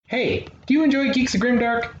Hey, do you enjoy Geeks of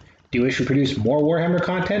Grimdark? Do you wish we produce more Warhammer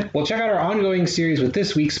content? Well, check out our ongoing series with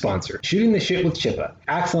this week's sponsor, Shooting the Shit with Chippa.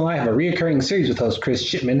 Axel and I have a reoccurring series with host Chris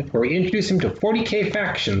Shipman where we introduce him to 40k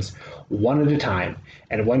factions one at a time.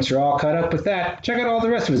 And once you're all caught up with that, check out all the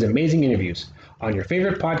rest of his amazing interviews on your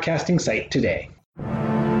favorite podcasting site today.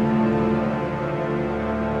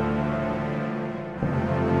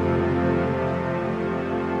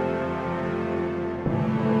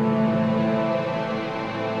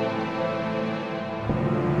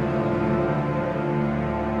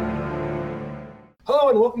 Hello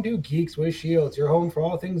and welcome to Geeks with Shields, your home for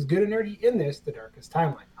all things good and nerdy in this, the darkest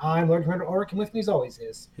timeline. I'm Lord Commander Ulrich, and with me as always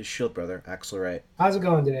is his shield brother, Axel Wryd. How's it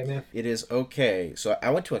going today, man? It is okay. So I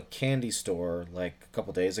went to a candy store like a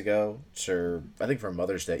couple days ago, I think for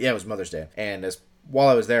Mother's Day. Yeah, it was Mother's Day. And while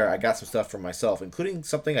I was there, I got some stuff for myself, including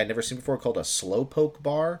something I'd never seen before called a Slowpoke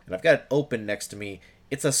bar. And I've got it open next to me.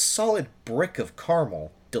 It's a solid brick of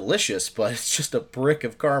caramel. Delicious, but it's just a brick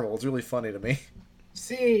of caramel. It's really funny to me.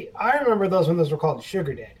 See, I remember those when those were called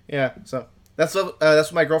Sugar Daddy. Yeah, so that's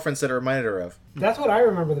what my girlfriend said it reminded her of. That's what I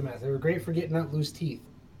remember them as. They were great for getting out loose teeth.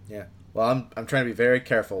 Yeah. Well, I'm trying to be very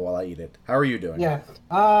careful while I eat it. How are you doing? Yeah.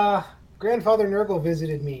 Grandfather Nurgle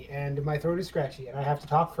visited me, and my throat is scratchy, and I have to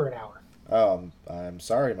talk for an hour. Oh, I'm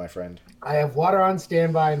sorry, my friend. I have water on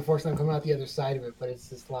standby. Unfortunately, I'm coming out the other side of it, but it's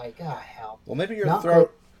just like, hell. Well, maybe your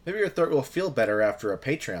throat will feel better after a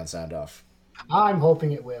Patreon sound off. I'm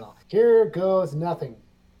hoping it will. Here goes nothing.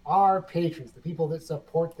 Our patrons, the people that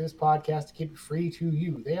support this podcast to keep it free to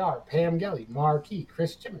you, they are Pam Gelly, Marquis,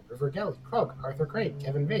 Chris Chipman, River Gelly, Krug, Arthur Craig,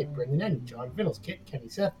 Kevin Vade, Brendan Enny, John Vinnels, Kit, Kenny,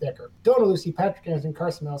 Seth Decker, Donna Lucy, Patrick Anderson,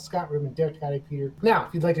 Carson Mel, Scott Rubin, Derek Scotty, Peter. Now,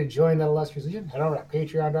 if you'd like to join that illustrious legion, head over to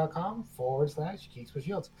patreon.com/Geeks with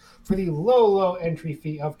Shields. For the low entry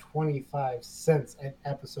fee of 25 cents an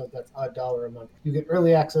episode, that's $1 a month. You get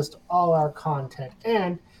early access to all our content,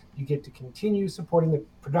 and you get to continue supporting the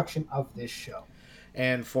production of this show.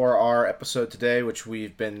 And for our episode today, which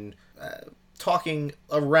we've been talking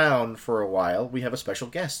around for a while, we have a special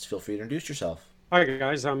guest. Feel free to introduce yourself. Hi,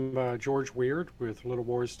 guys. I'm George Wryd with Little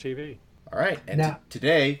Wars TV. All right. And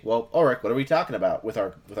today, well, Ulrich, what are we talking about with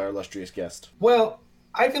our illustrious guest? Well,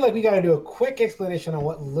 I feel like we got to do a quick explanation on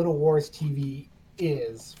what Little Wars TV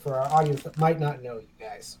is for our audience that might not know you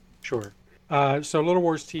guys. Sure. So Little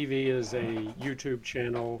Wars TV is a YouTube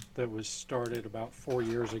channel that was started about 4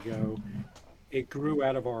 years ago. It grew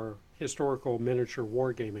out of our historical miniature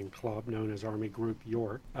wargaming club known as Army Group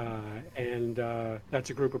York. And that's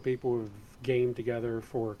a group of people who've gamed together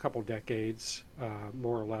for a couple decades,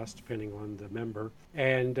 more or less, depending on the member.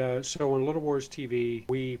 And so on Little Wars TV,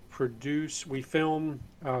 we film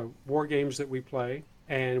war games that we play.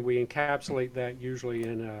 And we encapsulate that usually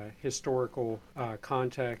in a historical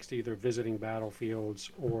context, either visiting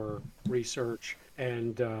battlefields or research.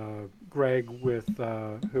 And Greg,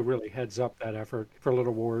 who really heads up that effort for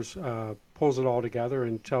Little Wars, pulls it all together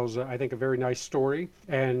and tells, I think, a very nice story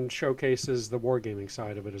and showcases the wargaming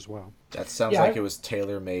side of it as well. That sounds like it was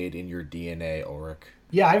tailor-made in your DNA, Ulrich.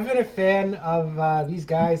 Yeah, I've been a fan of these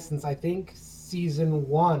guys since, I think, season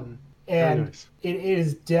 1. And nice. It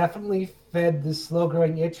is definitely fed the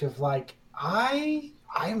slow-growing itch of, like, I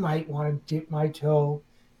might want to dip my toe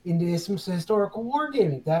into some historical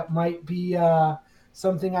wargaming. That might be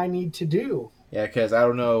something I need to do. Yeah, because I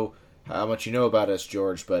don't know how much you know about us,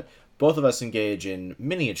 George, but both of us engage in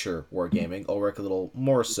miniature wargaming. Ulrich a little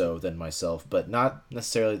more so than myself, but not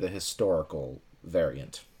necessarily the historical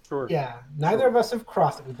variant. Sure. Yeah, neither of us have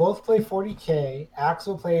crossed it. We both play 40k.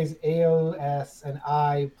 Axel plays AOS, and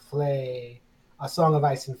I play A Song of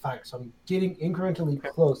Ice and Fire. So I'm getting incrementally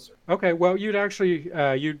closer. Okay, well, you'd actually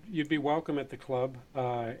you'd be welcome at the club.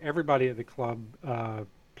 Everybody at the club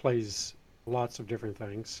plays lots of different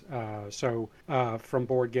things. So from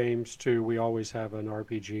board games to we always have an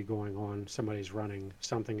RPG going on. Somebody's running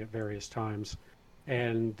something at various times,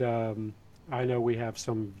 and I know we have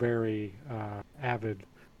some very avid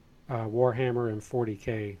Warhammer and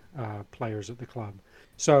 40k players at the club.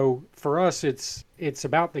 So for us, it's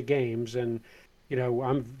about the games, and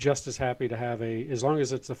I'm just as happy to have as long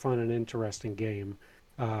as it's a fun and interesting game.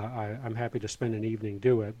 I'm happy to spend an evening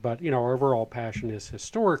do it. But our overall passion is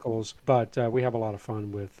historicals, but we have a lot of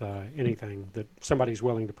fun with anything that somebody's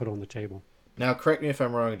willing to put on the table. Now, correct me if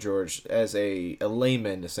I'm wrong, George. As a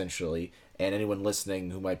layman, essentially, and anyone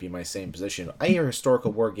listening who might be in my same position, I hear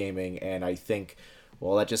historical wargaming, and I think,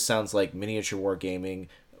 well, that just sounds like miniature wargaming,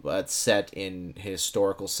 but set in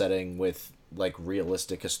historical setting with like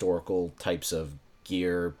realistic historical types of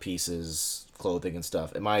gear, pieces, clothing, and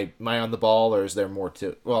stuff. Am I on the ball, or is there more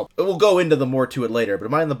to? Well, we'll go into the more to it later. But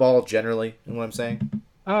am I on the ball generally in what I'm saying?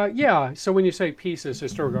 Yeah. So when you say pieces,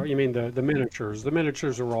 historical, you mean the miniatures. The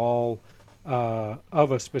miniatures are all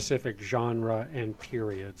of a specific genre and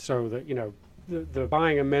period. So that the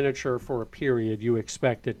buying a miniature for a period, you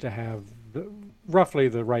expect it to have roughly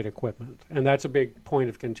the right equipment, and that's a big point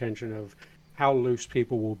of contention of how loose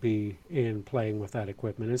people will be in playing with that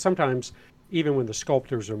equipment. And sometimes, even when the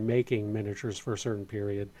sculptors are making miniatures for a certain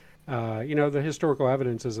period, the historical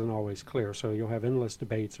evidence isn't always clear. So you'll have endless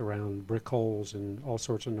debates around brick holes and all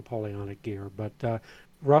sorts of Napoleonic gear. But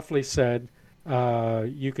roughly said,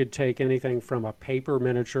 you could take anything from a paper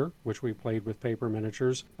miniature, which we played with paper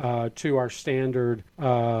miniatures, to our standard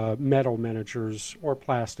metal miniatures or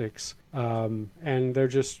plastics. And they're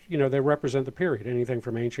just, they represent the period, anything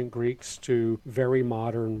from ancient Greeks to very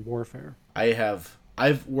modern warfare.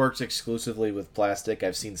 I've worked exclusively with plastic.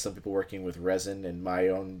 I've seen some people working with resin in my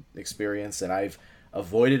own experience, and I've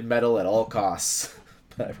avoided metal at all costs.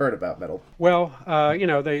 But I've heard about metal. Well,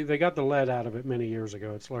 they got the lead out of it many years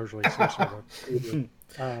ago. It's largely some sort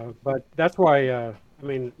of, but that's why.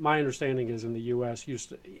 My understanding is in the U.S. there's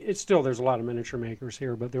a lot of miniature makers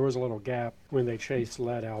here, but there was a little gap when they chased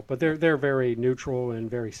lead out. But they're very neutral and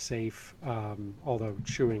very safe, although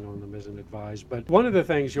chewing on them isn't advised. But one of the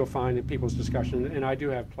things you'll find in people's discussion, and I do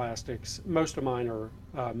have plastics, most of mine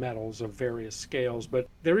are metals of various scales, but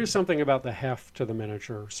there is something about the heft to the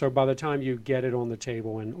miniature. So by the time you get it on the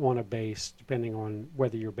table and on a base, depending on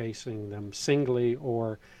whether you're basing them singly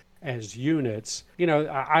or as units,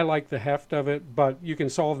 I like the heft of it, but you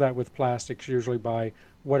can solve that with plastics usually by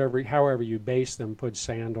however you base them, put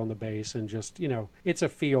sand on the base and just, it's a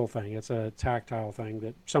feel thing. It's a tactile thing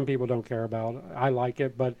that some people don't care about. I like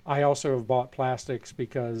it, but I also have bought plastics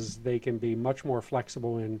because they can be much more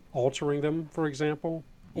flexible in altering them, for example,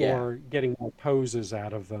 or getting more poses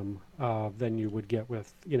out of them than you would get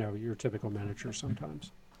with, your typical miniature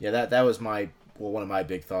sometimes. Yeah, that was one of my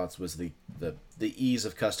big thoughts was the ease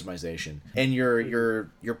of customization. And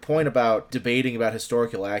your point about debating about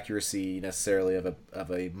historical accuracy necessarily of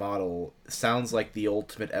a model sounds like the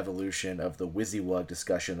ultimate evolution of the WYSIWYG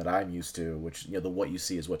discussion that I'm used to, which the what you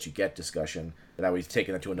see is what you get discussion. That we've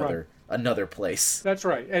taken it to another place. That's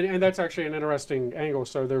right, and that's actually an interesting angle.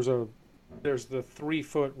 So there's the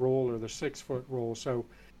 3-foot rule or the 6-foot rule. So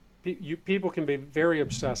people can be very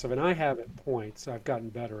obsessive, and I have at points. I've gotten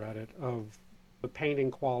better at it of the painting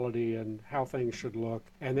quality and how things should look,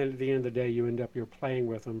 and then at the end of the day you're playing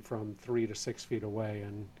with them from 3 to 6 feet away,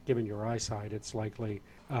 and given your eyesight it's likely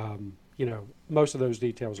most of those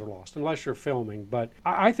details are lost unless you're filming. But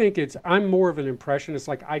I think I'm more of an impressionist.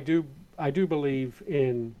 Like I do believe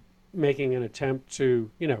in making an attempt to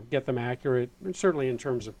get them accurate, and certainly in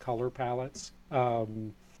terms of color palettes,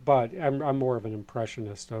 but I'm more of an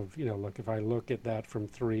impressionist of look, if I look at that from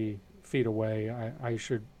 3 feet away, I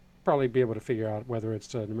should probably be able to figure out whether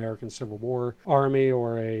it's an American Civil War army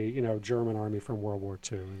or a German army from World War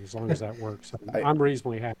II. And as long as that works, I'm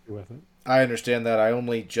reasonably happy with it. I understand that. I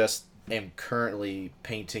only just am currently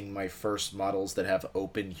painting my first models that have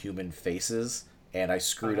open human faces, and I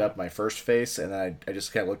screwed up my first face, and then I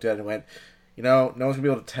just kind of looked at it and went, no one's going to be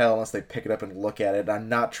able to tell unless they pick it up and look at it. I'm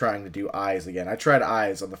not trying to do eyes again. I tried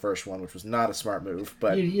eyes on the first one, which was not a smart move.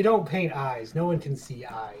 But you don't paint eyes. No one can see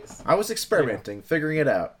eyes. I was experimenting, figuring it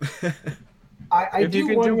out. If you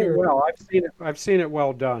can do it well, I've seen it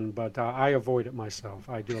well done, but I avoid it myself.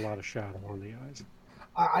 I do a lot of shadow on the eyes.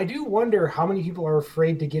 I do wonder how many people are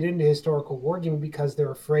afraid to get into historical wargaming because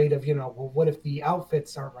they're afraid of, what if the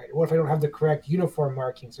outfits aren't right? Or what if I don't have the correct uniform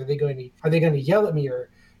markings? Are they going to yell at me? Or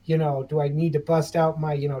do I need to bust out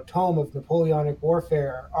my, tome of Napoleonic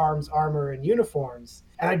warfare, arms, armor, and uniforms?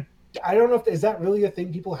 And I don't know is that really a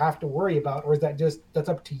thing people have to worry about, or is that's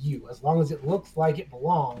up to you? As long as it looks like it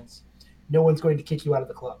belongs, no one's going to kick you out of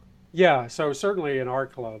the club. Yeah, so certainly in our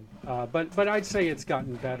club, but I'd say it's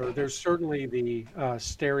gotten better. There's certainly the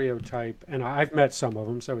stereotype, and I've met some of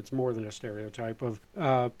them, so it's more than a stereotype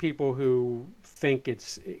of people who think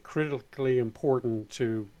it's critically important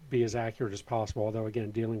to be as accurate as possible, although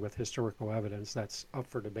again, dealing with historical evidence, that's up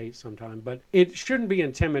for debate sometime. But it shouldn't be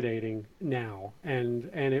intimidating now, and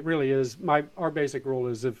it really is. Our basic rule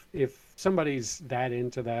is if somebody's that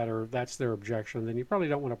into that or that's their objection, then you probably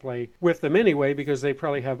don't want to play with them anyway, because they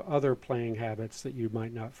probably have other playing habits that you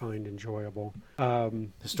might not find enjoyable.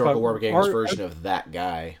 Historical Wargaming's version of that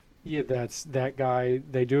guy. Yeah, that's that guy.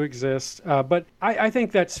 They do exist. But I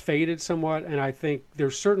think that's faded somewhat, and I think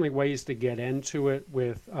there's certainly ways to get into it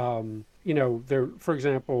with, for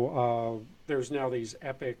example, there's now these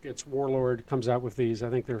it's Warlord comes out with these,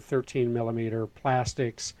 I think they're 13 millimeter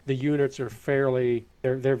plastics. The units are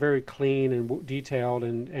they're very clean and detailed,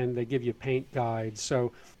 and they give you paint guides.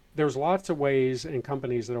 So there's lots of ways and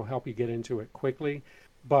companies that'll help you get into it quickly.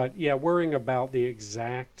 But yeah, worrying about the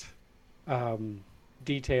exact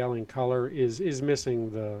detail and color is missing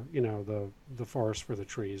the forest for the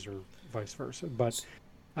trees, or vice versa. But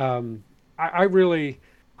I really,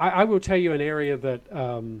 I will tell you an area that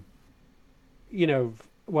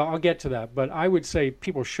well, I'll get to that, but I would say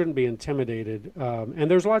people shouldn't be intimidated. And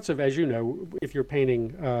there's lots of, as you know, if you're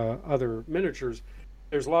painting other miniatures,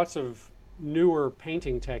 there's lots of newer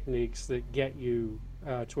painting techniques that get you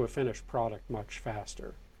to a finished product much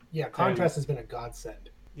faster. Yeah, contrast has been a godsend.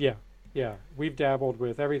 Yeah, yeah. We've dabbled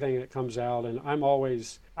with everything that comes out, and I'm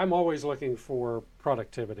always looking for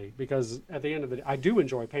productivity, because at the end of the day, I do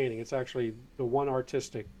enjoy painting. It's actually the one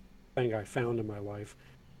artistic thing I found in my life.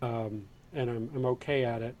 And I'm okay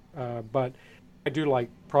at it, but I do like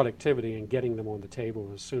productivity and getting them on the table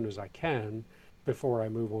as soon as I can before I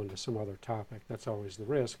move on to some other topic. That's always the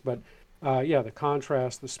risk. But yeah, the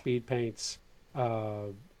contrast, the speed paints,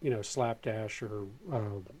 slapdash, or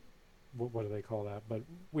what do they call that? But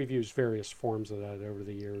we've used various forms of that over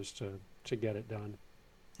the years to get it done.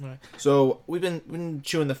 Right. So we've been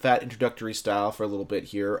chewing the fat introductory style for a little bit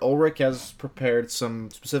here. Ulrich has prepared some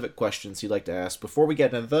specific questions he'd like to ask. Before we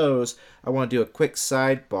get into those, I want to do a quick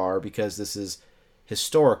sidebar because this is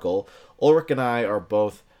historical. Ulrich and I are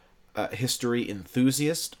both history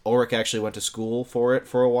enthusiasts. Ulrich actually went to school for it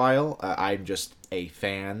for a while. I'm just a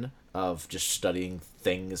fan of just studying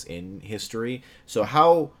things in history.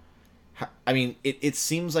 So it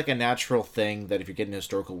seems like a natural thing that if you're getting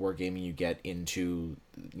historical wargaming, you get into,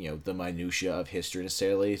 the minutia of history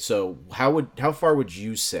necessarily. So how far would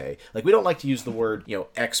you say, like, we don't like to use the word,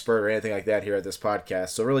 expert or anything like that here at this podcast.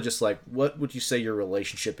 So really just like, what would you say your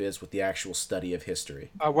relationship is with the actual study of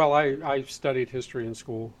history? Well, I studied history in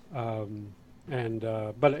school. But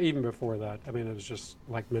even before that, I mean, it was just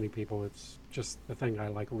like many people, it's just the thing I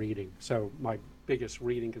like reading. So my biggest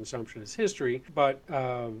reading consumption is history, but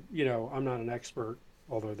I'm not an expert,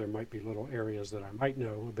 although there might be little areas that I might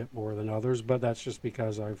know a bit more than others, but that's just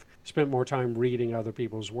because I've spent more time reading other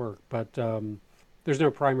people's work. But there's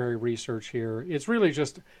no primary research here. It's really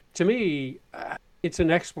just, to me, it's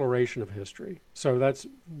an exploration of history. So that's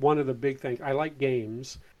one of the big things. I like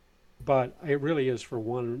games, but it really is for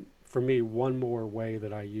me, one more way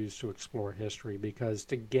that I use to explore history, because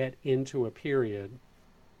to get into a period,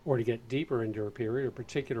 or to get deeper into a period, or a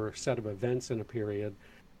particular set of events in a period,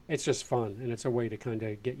 it's just fun, and it's a way to kind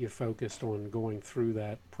of get you focused on going through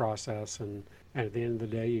that process, and at the end of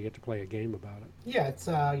the day, you get to play a game about it. Yeah, it's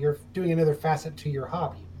you're doing another facet to your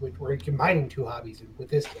hobby, where you're combining two hobbies with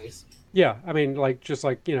this case. Yeah, I mean,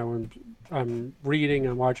 when I'm reading,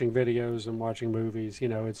 I'm watching videos, I'm watching movies,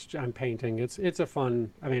 I'm painting. It's a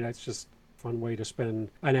fun, it's just fun way to spend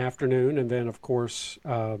an afternoon. And then, of course,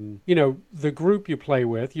 the group you play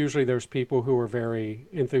with, usually there's people who are very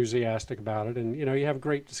enthusiastic about it, and you have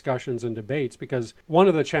great discussions and debates, because one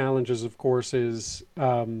of the challenges, of course, is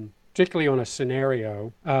particularly on a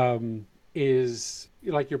scenario, is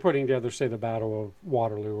like you're putting together, say, the Battle of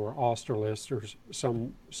Waterloo or Austerlitz or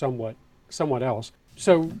somewhat else.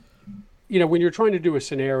 So when you're trying to do a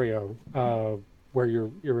scenario where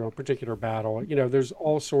you're in a particular battle, there's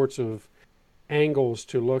all sorts of angles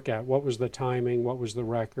to look at. What was the timing? What was the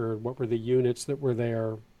record? What were the units that were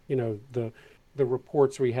there? The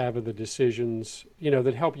reports we have of the decisions,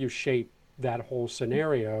 that help you shape that whole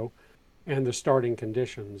scenario, and the starting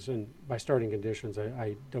conditions. And by starting conditions,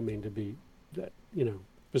 I don't mean to be,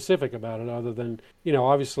 specific about it, other than,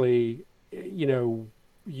 obviously,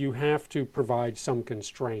 you have to provide some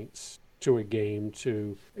constraints to a game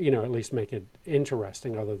to, at least make it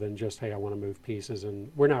interesting, other than just, hey, I want to move pieces,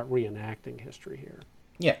 and we're not reenacting history here.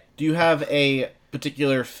 Yeah. Do you have a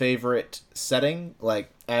particular favorite setting?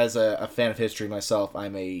 Like, as a fan of history myself,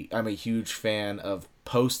 I'm a huge fan of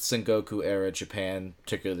post-Sengoku era Japan,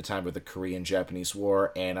 particularly the time of the Korean-Japanese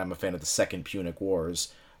War, and I'm a fan of the Second Punic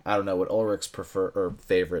Wars. I don't know what Ulrich's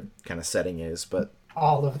favorite kind of setting is, but...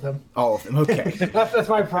 All of them. All of them, okay. That's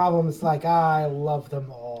my problem. It's like, I love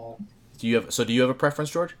them all. Do you have a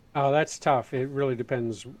preference, George? Oh, that's tough. It really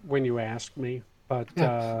depends when you ask me. But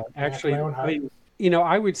actually,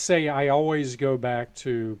 I would say I always go back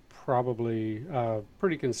to probably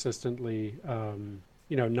pretty consistently,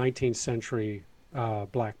 19th century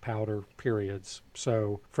black powder periods.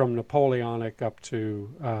 So from Napoleonic up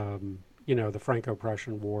to, the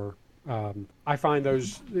Franco-Prussian War. I find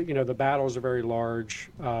those, the battles are very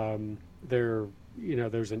large.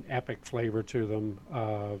 There's an epic flavor to them.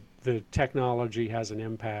 The technology has an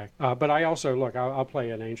impact. But I also, I'll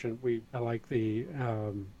play an ancient, I like the,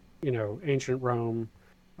 ancient Rome,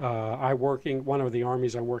 One of the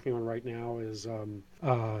armies I'm working on right now is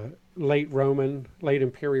late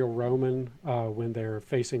Imperial Roman, when they're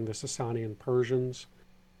facing the Sasanian Persians.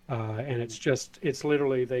 And it's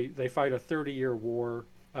literally, they fight a 30-year war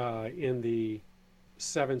in the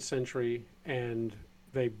 7th century, and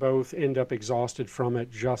they both end up exhausted from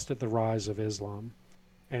it just at the rise of Islam.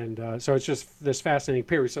 And so it's just this fascinating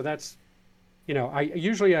period. So that's, I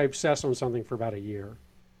obsess on something for about a year,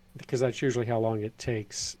 because that's usually how long it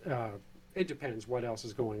takes. It depends what else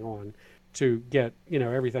is going on to get,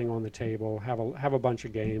 everything on the table, have a bunch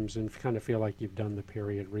of games, and kind of feel like you've done the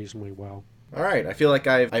period reasonably well. All right, I feel like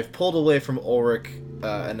I've pulled away from Ulrich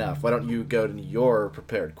enough. Why don't you go to your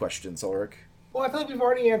prepared questions, Ulrich? Well, I feel like we've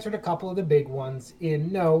already answered a couple of the big ones.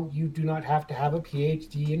 No, you do not have to have a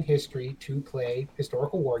PhD in history to play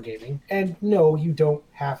historical wargaming. And no, you don't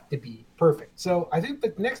have to be perfect. So I think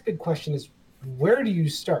the next big question is, where do you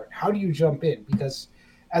start? How do you jump in? Because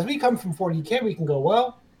as we come from 40K, we can go,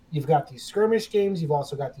 well, you've got these skirmish games. You've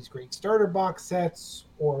also got these great starter box sets,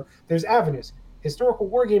 or there's avenues. Historical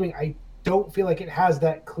wargaming, I don't feel like it has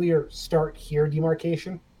that clear start here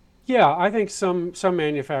demarcation. Yeah, I think some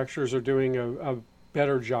manufacturers are doing a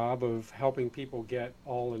better job of helping people get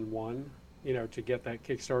all in one, to get that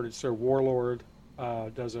kickstarted. So Warlord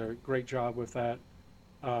does a great job with that.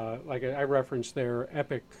 Like I referenced their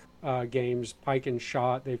Epic games, Pike and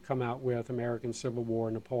Shot, they've come out with American Civil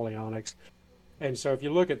War, Napoleonics. And so if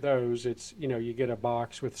you look at those, it's, you get a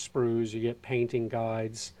box with sprues, you get painting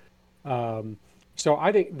guides. So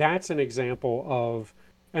I think that's an example of,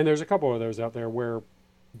 and there's a couple of those out there where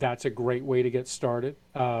that's a great way to get started.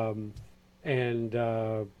 You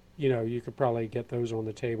could probably get those on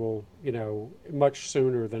the table, much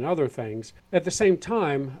sooner than other things. At the same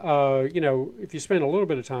time, if you spend a little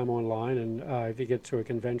bit of time online, and if you get to a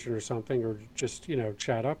convention or something, or just,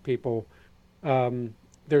 chat up people,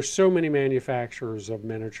 there's so many manufacturers of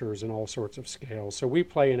miniatures in all sorts of scales. So we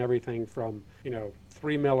play in everything from,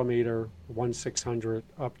 3mm, 1/600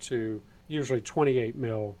 up to usually 28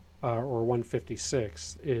 mil or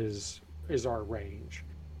 156 is our range.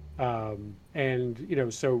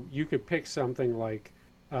 So you could pick something like,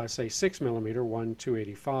 say, 6mm,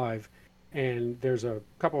 1/285, and there's a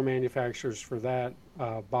couple of manufacturers for that.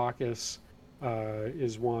 Bacchus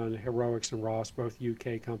is one, Heroics and Ross, both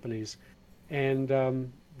UK companies. And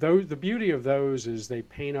the beauty of those is they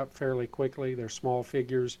paint up fairly quickly. They're small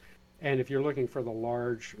figures. And if you're looking for the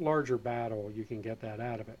larger battle, you can get that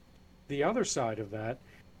out of it. The other side of that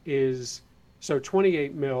is, so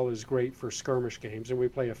 28 mil is great for skirmish games, and we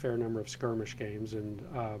play a fair number of skirmish games, and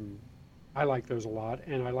I like those a lot,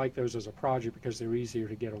 and I like those as a project because they're easier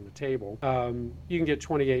to get on the table. You can get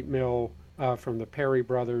 28 mil from the Perry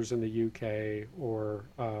Brothers in the UK, or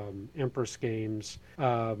Empress Games,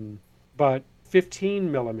 but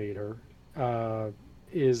 15 millimeter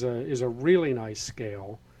is a really nice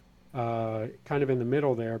scale, kind of in the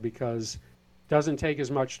middle there, because doesn't take as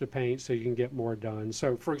much to paint, so you can get more done.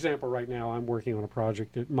 So, for example, right now I'm working on a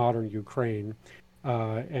project at Modern Ukraine,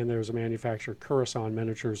 and there's a manufacturer, Curacao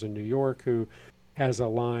Miniatures in New York, who has a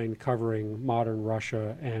line covering modern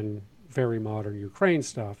Russia and very modern Ukraine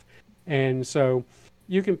stuff. And so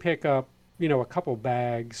you can pick up, a couple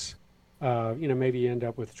bags, maybe you end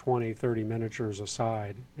up with 20, 30 miniatures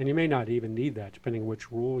aside, and you may not even need that, depending on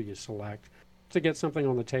which rule you select, to get something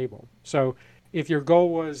on the table. So if your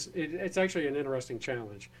goal was, it's actually an interesting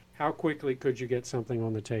challenge. How quickly could you get something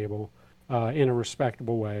on the table in a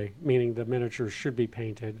respectable way, meaning the miniatures should be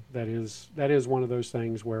painted? That is one of those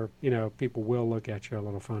things where, people will look at you a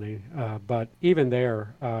little funny. But even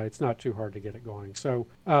there, it's not too hard to get it going. So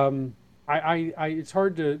it's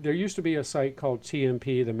hard to, there used to be a site called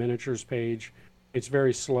TMP, the miniatures page. It's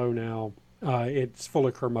very slow now. It's full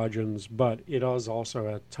of curmudgeons, but it is also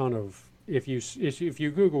a ton of, if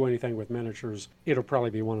you Google anything with miniatures, it'll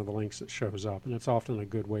probably be one of the links that shows up, and it's often a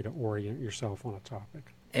good way to orient yourself on a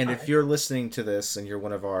topic. And if you're listening to this and you're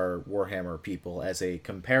one of our Warhammer people, as a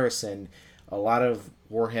comparison, a lot of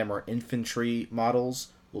Warhammer infantry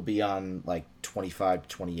models will be on like 25 to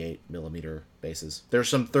 28 millimeter bases. There's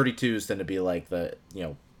some 32s tend to be like the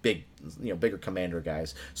bigger commander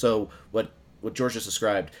guys. So what George just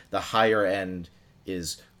described, the higher end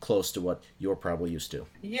is close to what you're probably used to.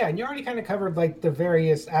 Yeah, and you already kind of covered like the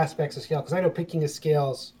various aspects of scale, because I know picking a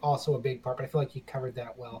scale is also a big part, but I feel like you covered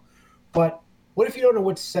that well. But what if you don't know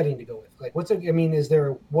which setting to go with? Like, is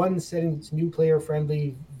there one setting that's new player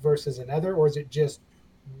friendly versus another, or is it just,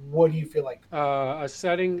 what do you feel like? A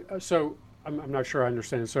setting, so I'm not sure I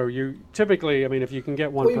understand. So you typically, if you can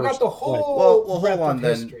get one person. Well, you've got the whole hold on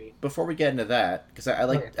then. History. Before we get into that, because I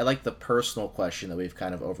like the personal question that we've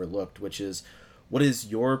kind of overlooked, which is, What is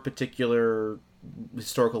your particular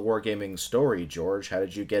historical wargaming story, George? How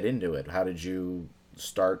did you get into it? How did you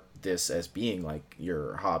start this as being like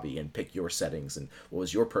your hobby and pick your settings? And what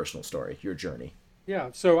was your personal story, your journey? Yeah,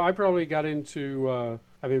 so I probably got into,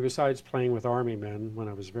 besides playing with army men when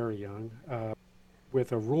I was very young,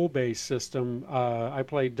 with a rule-based system, I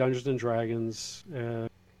played Dungeons and Dragons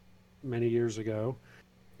many years ago,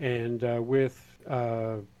 and with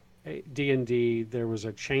D&D, there was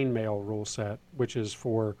a chainmail rule set, which is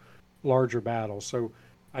for larger battles. So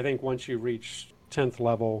I think once you reached 10th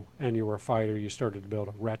level and you were a fighter, you started to build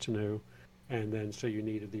a retinue. And then so you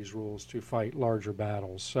needed these rules to fight larger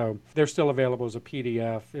battles. So they're still available as a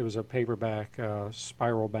PDF. It was a paperback,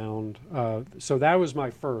 spiral bound. So that was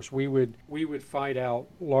my first. We would fight out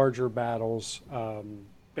larger battles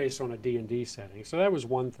based on a D&D setting. So that was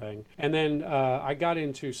one thing. And then I got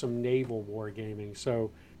into some naval wargaming.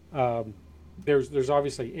 So there's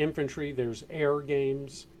obviously infantry. There's air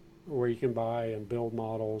games where you can buy and build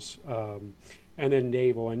models. And then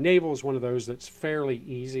naval. And naval is one of those that's fairly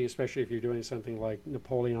easy, especially if you're doing something like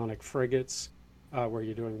Napoleonic frigates, where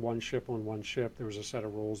you're doing one ship on one ship. There was a set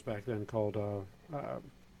of rules back then called,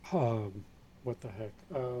 what the heck?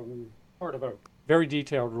 Heart of Oak. Very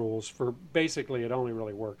detailed rules for, basically, it only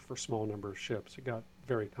really worked for small number of ships. It got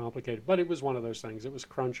very complicated, but it was one of those things. It was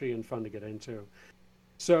crunchy and fun to get into.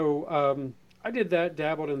 So I did that,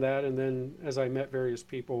 dabbled in that, and then as I met various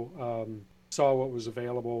people, saw what was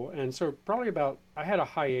available. And so probably I had a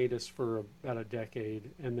hiatus for about a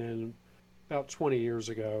decade, and then about 20 years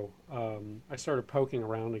ago, I started poking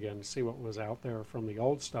around again to see what was out there from the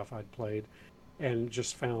old stuff I'd played, and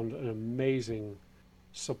just found an amazing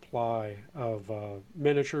supply of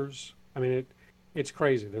miniatures. I mean, it's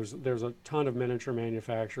crazy. There's a ton of miniature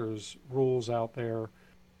manufacturers, rules out there,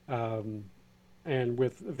 and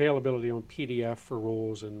with availability on PDF for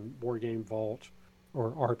rules and Board Game Vault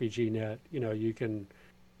or RPG Net, you can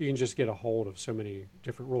just get a hold of so many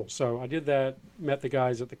different rules. So I did that, met the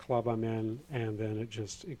guys at the club I'm in, and then it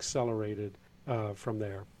just accelerated from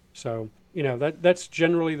there. So, that's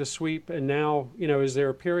generally the sweep. And now, is there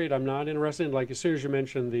a period I'm not interested in? Like as soon as you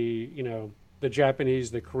mentioned the Japanese,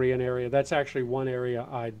 the Korean area, that's actually one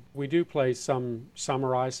area we do play some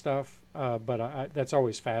samurai stuff, but that's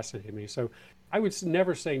always fascinated me. So I would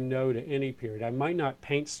never say no to any period. I might not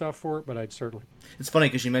paint stuff for it, but I'd certainly. It's funny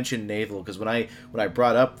because you mentioned naval, because when I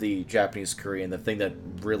brought up the Japanese-Korean, the thing that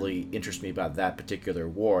really interested me about that particular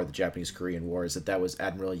war, the Japanese-Korean War, is that was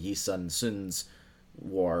Admiral Yi Sun-sun's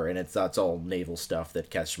war, and that's all naval stuff that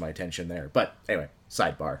catches my attention there. But anyway,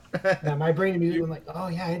 sidebar. Now my brain immediately went like, oh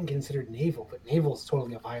yeah, I hadn't considered naval, but naval is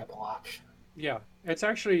totally a viable option. Yeah, it's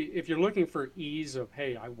actually, if you're looking for ease of,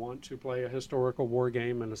 hey, I want to play a historical war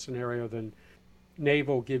game in a scenario, then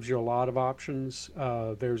naval gives you a lot of options.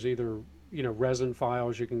 There's either resin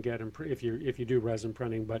files you can get if you do resin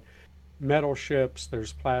printing, but metal ships,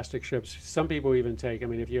 there's plastic ships. Some people even take,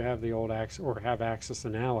 if you have the old Axis or have Axis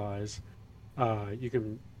and Allies, you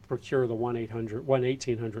can procure the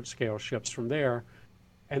 1800 scale ships from there,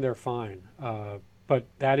 and they're fine. But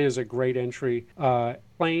that is a great entry.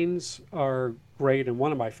 Planes are great, and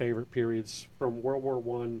one of my favorite periods from World War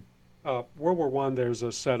One. World War One, there's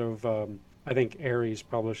a set of I think Ares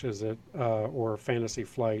publishes it, or Fantasy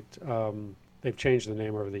Flight. They've changed the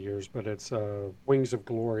name over the years, but it's Wings of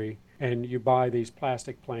Glory. And you buy these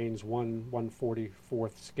plastic planes,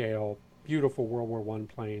 1/44th scale, beautiful World War One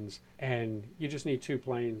planes, and you just need two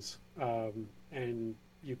planes, and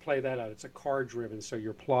you play that out. It's a card driven, so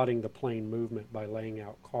you're plotting the plane movement by laying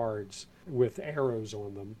out cards with arrows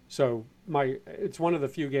on them. So it's one of the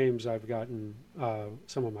few games I've gotten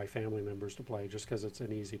some of my family members to play, just because it's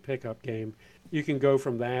an easy pickup game. You can go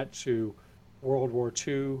from that to World War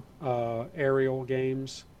II aerial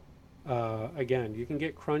games. Again, you can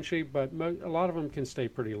get crunchy, but a lot of them can stay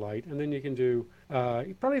pretty light. And then you can do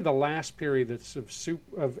probably the last period that's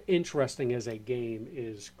of interesting as a game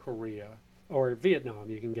is Korea. Or Vietnam,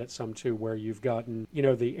 you can get some too, where you've gotten,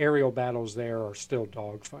 the aerial battles there are still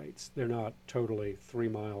dogfights. They're not totally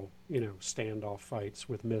 3-mile, standoff fights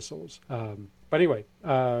with missiles. But anyway,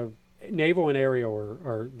 naval and aerial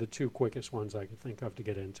are the two quickest ones I can think of to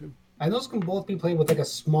get into. And those can both be played with like a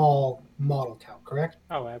small model count, correct?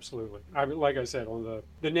 Oh, absolutely. Like I said, on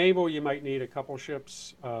the naval, you might need a couple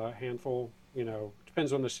ships, a handful,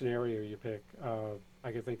 depends on the scenario you pick.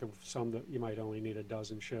 I can think of some that you might only need a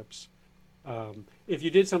dozen ships. If you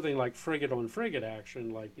did something like frigate on frigate action,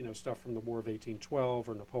 like stuff from the War of 1812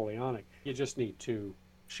 or Napoleonic, you just need two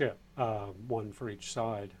ship, one for each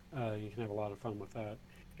side. You can have a lot of fun with that.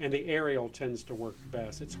 And the aerial tends to work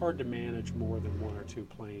best. It's hard to manage more than one or two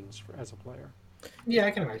planes as a player. Yeah,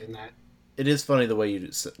 I can imagine that. it is funny the way you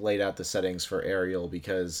laid out the settings for aerial,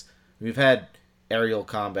 because we've had aerial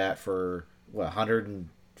combat for,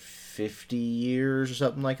 150 years or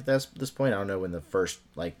something like this point. I don't know when the first,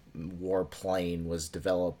 like, warplane was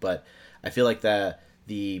developed, but I feel like the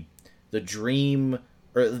dream,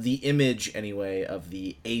 or the image anyway, of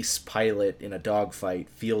the ace pilot in a dogfight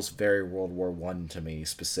feels very World War One to me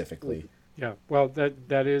specifically. Yeah, well,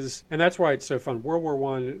 that is, and that's why it's so fun. World War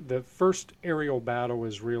One, the first aerial battle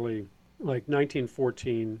was really like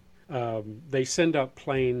 1914. They send up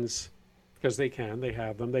planes because they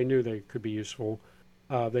have them. They knew they could be useful.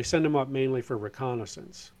 They send them up mainly for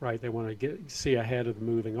reconnaissance, right? They want to see ahead of the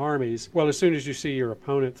moving armies. Well, as soon as you see your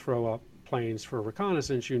opponent throw up planes for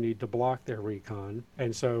reconnaissance, you need to block their recon.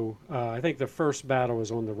 And so I think the first battle is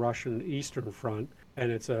on the Russian Eastern Front,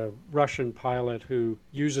 and it's a Russian pilot who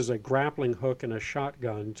uses a grappling hook and a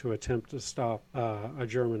shotgun to attempt to stop a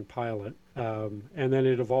German pilot. And then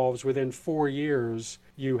it evolves. Within 4 years,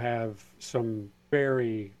 you have some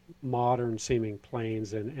very modern seeming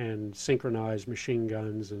planes and synchronized machine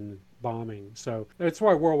guns and bombing. So that's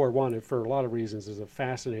why World War One, for a lot of reasons, is a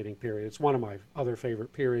fascinating period. It's one of my other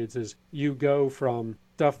favorite periods. Is you go from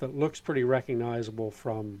stuff that looks pretty recognizable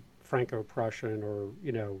from Franco-Prussian or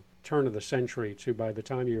turn of the century to, by the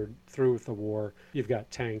time you're through with the war, you've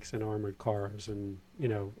got tanks and armored cars and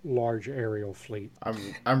large aerial fleet.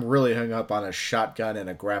 I'm really hung up on a shotgun and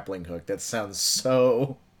a grappling hook. That sounds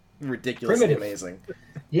so ridiculously primitive. Amazing.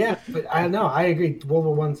 Yeah, but I know, I agree. World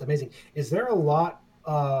War One's amazing. Is there a lot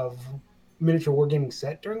of miniature wargaming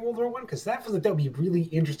set during World War One? Because that would be really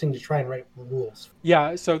interesting to try and write rules.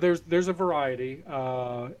 Yeah, so there's a variety,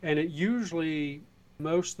 and it usually,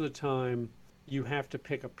 most of the time, you have to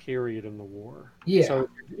pick a period in the war. Yeah. So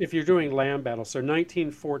if you're doing land battles, so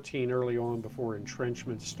 1914 early on before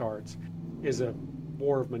entrenchment starts is a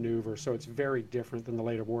war of maneuver, so it's very different than the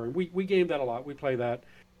later war. And we game that a lot. We play that.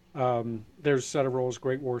 There's a set of rules,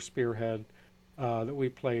 Great War Spearhead, that we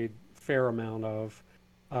played fair amount of.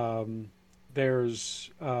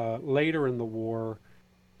 There's later in the war,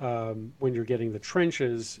 when you're getting the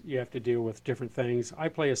trenches, you have to deal with different things. I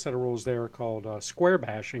play a set of rules there called square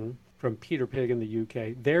bashing from Peter Pig in the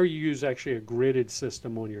UK. There you use actually a gridded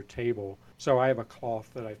system on your table. So I have a cloth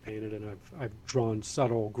that I've painted and I've drawn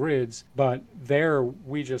subtle grids. But there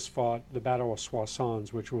we just fought the Battle of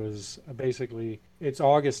Soissons, which was basically, it's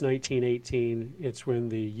August 1918. It's when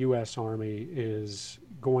the U.S. Army is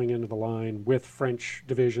going into the line with French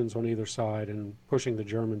divisions on either side and pushing the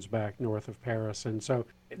Germans back north of Paris. And so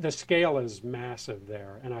the scale is massive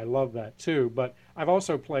there, and I love that too. But I've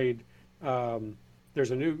also played,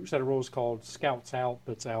 there's a new set of rules called Scouts Out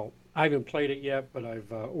that's out. I haven't played it yet, but I've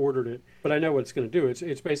ordered it. But I know what it's going to do.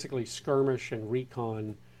 It's basically skirmish and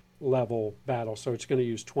recon level battle. So it's going to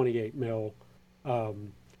use 28 mil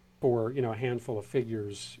for a handful of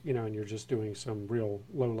figures, and you're just doing some real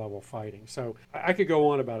low level fighting. So I could go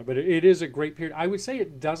on about it, but it is a great period. I would say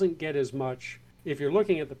it doesn't get as much, if you're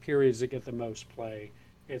looking at the periods that get the most play,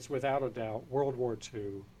 it's without a doubt World War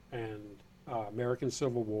II and American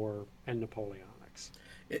Civil War and Napoleonics.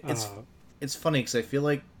 It's funny because I feel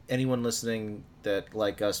like anyone listening that,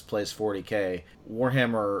 like us, plays 40K,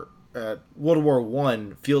 Warhammer, World War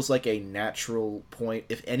One feels like a natural point,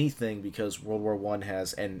 if anything, because World War One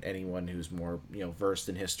has, and anyone who's more versed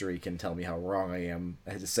in history can tell me how wrong I am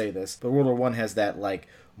to say this, but World War One has that like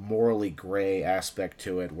morally gray aspect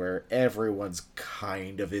to it where everyone's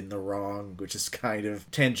kind of in the wrong, which is kind of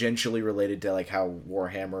tangentially related to like how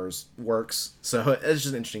Warhammer's works. So it's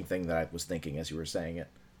just an interesting thing that I was thinking as you were saying it.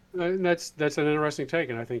 And that's an interesting take,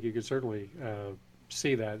 and I think you could certainly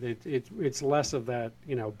see that. It's less of that,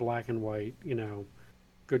 black and white,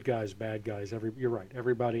 good guys, bad guys. You're right.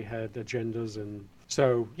 Everybody had agendas, and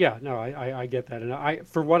so yeah, no, I get that. And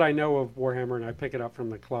for what I know of Warhammer, and I pick it up from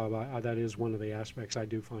the club, that is one of the aspects I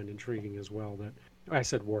do find intriguing as well. That I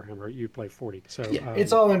said Warhammer, you play 40, so yeah,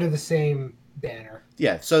 it's all under the same banner.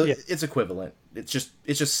 Yeah, so yeah. It's equivalent. It's just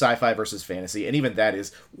sci-fi versus fantasy, and even that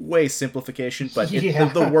is way simplification, but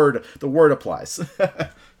the word applies.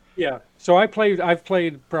 Yeah. So I've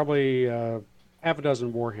played probably half a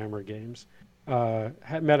dozen Warhammer games.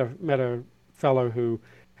 Met a fellow who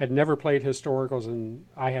had never played historicals, and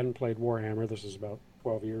I hadn't played Warhammer. This was about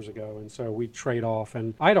 12 years ago, and so we trade off,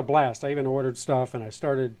 and I had a blast. I even ordered stuff, and I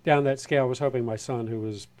started down that scale. I was hoping my son, who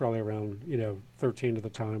was probably around 13 at the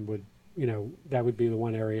time, would that would be the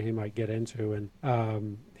one area he might get into,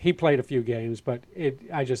 and he played a few games, but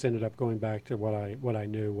I just ended up going back to what I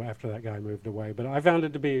knew after that guy moved away. But I found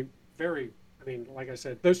it to be very, like I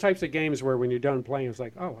said, those types of games where when you're done playing, it's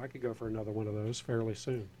like, oh, I could go for another one of those fairly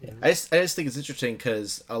soon. I just think it's interesting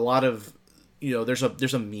because a lot of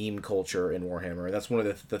there's a meme culture in Warhammer, and that's one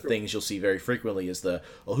of the things you'll see very frequently is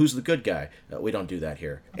who's the good guy? We don't do that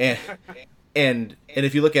here. And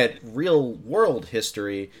if you look at real world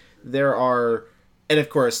history, there are, and of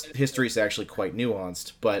course history is actually quite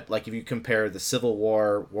nuanced, but like if you compare the Civil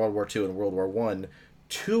War, World War II, and World War I,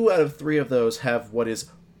 2 out of 3 of those have what is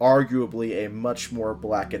arguably a much more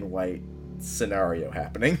black and white scenario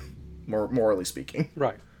happening, more morally speaking.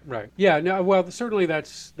 Right. Right. Yeah. No. Well, certainly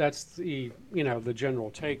that's the the general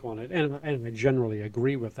take on it, and I generally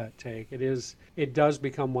agree with that take. It does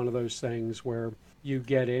become one of those things where you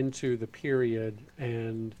get into the period,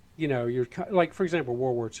 and you're like, for example,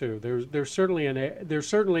 World War II. There's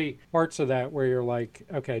certainly parts of that where you're like,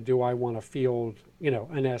 okay, do I want to field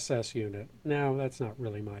an SS unit? No, that's not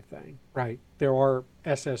really my thing. Right. There are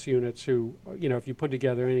SS units who, if you put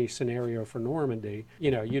together any scenario for Normandy,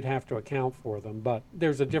 you'd have to account for them. But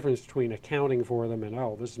there's a difference between accounting for them and,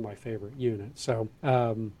 oh, this is my favorite unit. So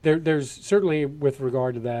there's certainly with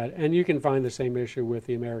regard to that. And you can find the same issue with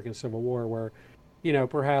the American Civil War where,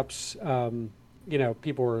 perhaps,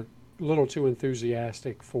 people are a little too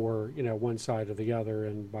enthusiastic for, one side or the other.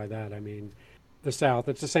 And by that, I mean the South.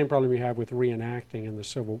 It's the same problem you have with reenacting in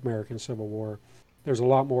the American Civil War. There's a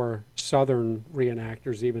lot more Southern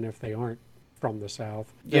reenactors, even if they aren't from the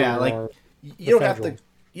South. Yeah, like you don't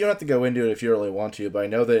have to go into it if you really want to, but I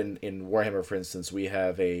know that in Warhammer, for instance, we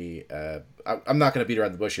have I'm not going to beat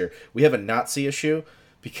around the bush here. We have a Nazi issue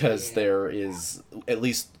because there is at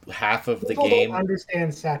least half of the game. Don't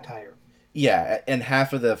understand satire. Yeah, and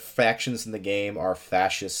half of the factions in the game are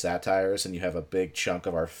fascist satires, and you have a big chunk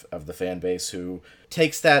of the fan base who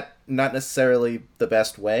takes that not necessarily the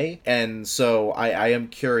best way. And so I am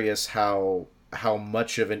curious how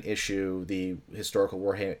much of an issue the historical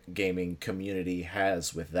wargaming community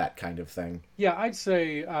has with that kind of thing. Yeah, I'd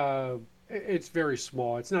say it's very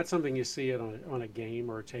small. It's not something you see it on a game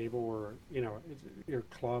or a table or your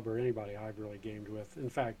club or anybody I've really gamed with. In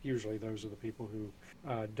fact, usually those are the people who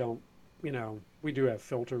don't. We do have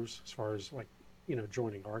filters as far as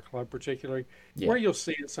joining our club particularly, where you'll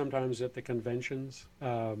see it sometimes at the conventions.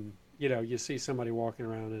 You see somebody walking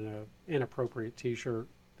around in an inappropriate T-shirt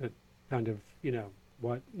that kind of,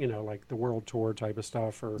 like the World Tour type of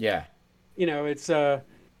stuff, or it's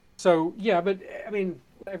so yeah. But I mean,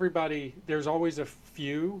 everybody. There's always a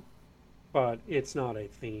few, but it's not a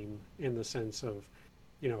theme in the sense of,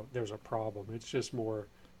 there's a problem. It's just more.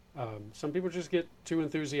 Some people just get too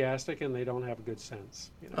enthusiastic and they don't have a good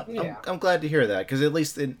sense. I'm glad to hear that, because at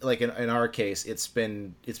least in our case, it's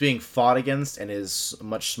being fought against and is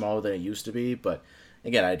much smaller than it used to be. But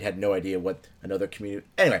again, I had no idea what another community.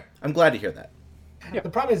 Anyway, I'm glad to hear that. Yeah. The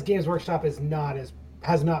problem is Games Workshop has not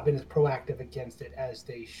been as proactive against it as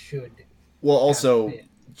they should. Well, also,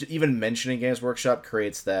 even mentioning Games Workshop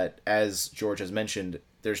creates that, as George has mentioned,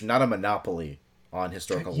 there's not a monopoly on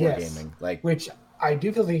historical wargaming, which I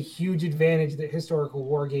do feel the huge advantage that historical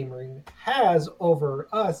wargaming has over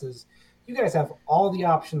us is you guys have all the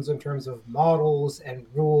options in terms of models and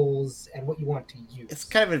rules and what you want to use. It's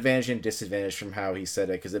kind of an advantage and disadvantage from how he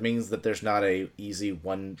said it, because it means that there's not a easy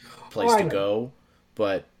one place to go.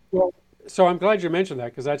 But so I'm glad you mentioned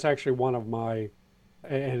that, because that's actually one of my,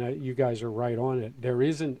 and you guys are right on it.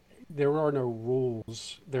 There are no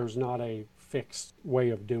rules. There's not a fixed way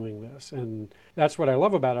of doing this, and that's what I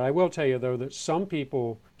love about it. I will tell you though that some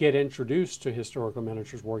people get introduced to historical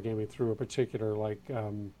miniatures wargaming through a particular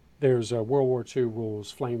there's a World War II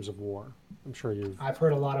rules, Flames of War. I'm sure I've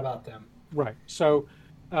heard a lot about them. Right. So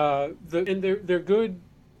and they're good.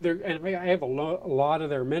 And I have a lot of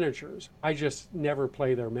their miniatures. I just never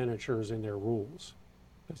play their miniatures in their rules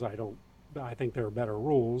because I think there are better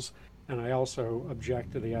rules. And I also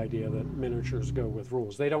object to the idea that miniatures go with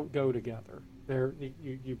rules. They don't go together.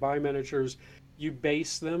 You buy miniatures, you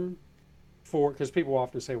base them because people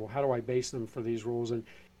often say, well, how do I base them for these rules? And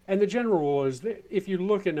the general rule is that if you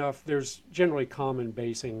look enough, there's generally common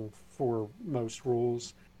basing for most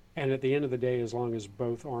rules. And at the end of the day, as long as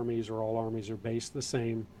both armies or all armies are based the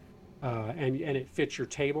same, and it fits your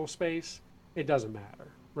table space, it doesn't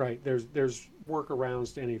matter, right? There's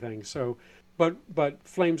workarounds to anything. So. But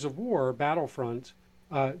Flames of War, Battlefront,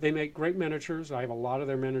 they make great miniatures. I have a lot of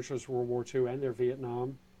their miniatures for World War II and their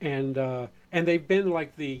Vietnam. And they've been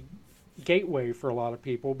like the gateway for a lot of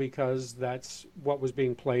people because that's what was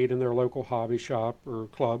being played in their local hobby shop or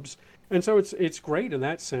clubs. And so it's great in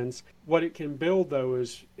that sense. What it can build, though,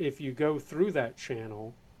 is if you go through that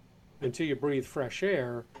channel until you breathe fresh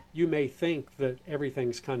air, you may think that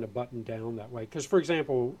everything's kind of buttoned down that way. Because, for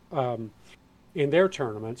example... in their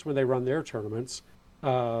tournaments, when they run their tournaments,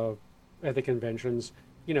 at the conventions,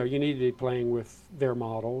 you know, you need to be playing with their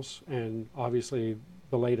models and obviously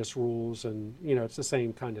the latest rules, and you know, it's the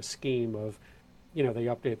same kind of scheme of, you know, they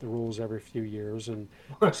update the rules every few years, and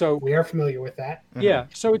so We are familiar with that. yeah,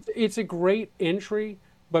 so it's a great entry,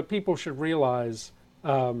 but people should realize,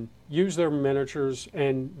 use their miniatures,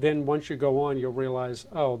 and then once you go on, you'll realize,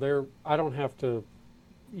 oh, I don't have to.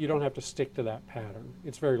 You don't have to stick to that pattern.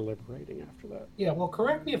 It's very liberating after that. Yeah, well,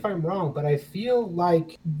 correct me if I'm wrong, but I feel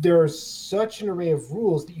like there's such an array of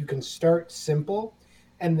rules that you can start simple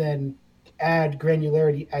and then add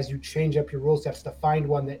granularity as you change up your rule sets to find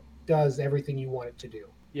one that does everything you want it to do.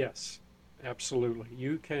 Yes, absolutely.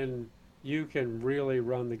 You can really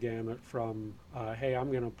run the gamut from, hey, I'm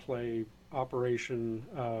going to play Operation,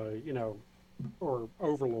 you know, or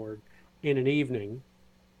Overlord in an evening,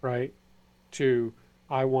 right? To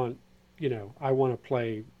I want, you know, I want to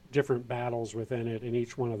play different battles within it, and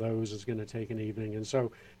each one of those is going to take an evening. And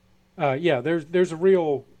so, yeah, there's a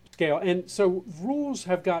real scale, and so rules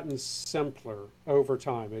have gotten simpler over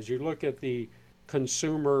time as you look at the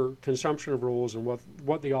consumer consumption of rules and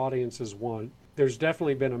what the audiences want. There's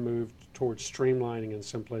definitely been a move towards streamlining and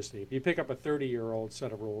simplicity. If you pick up a 30-year-old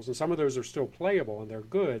set of rules, and some of those are still playable and they're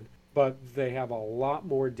good, but they have a lot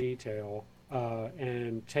more detail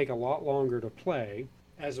and take a lot longer to play,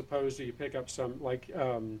 as opposed to you pick up some like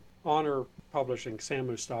Honor Publishing, Sam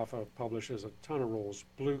Mustafa publishes a ton of rules.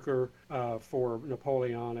 Blucher for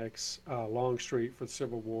Napoleonics, Longstreet for the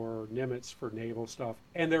Civil War, Nimitz for naval stuff,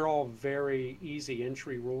 and they're all very easy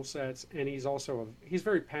entry rule sets. And he's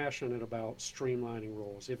very passionate about streamlining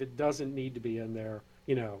rules. If it doesn't need to be in there,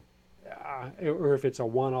 you know, or if it's a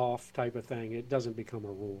one-off type of thing, it doesn't become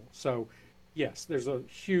a rule. So yes, there's a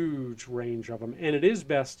huge range of them, and it is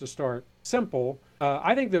best to start simple.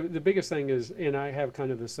 I think the biggest thing is, and I have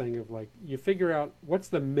kind of this thing of like, you figure out what's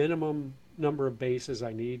the minimum number of bases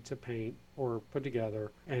I need to paint or put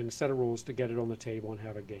together, and set of rules to get it on the table and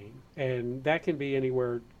have a game. And that can be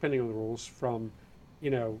anywhere, depending on the rules, from, you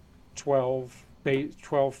know, 12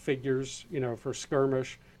 figures, you know, for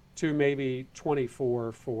skirmish, to maybe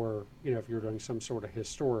 24 for, you know, if you're doing some sort of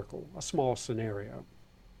historical, a small scenario.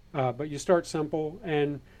 But you start simple,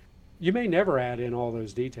 and you may never add in all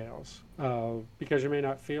those details because you may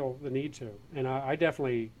not feel the need to. And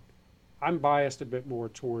I'm biased a bit more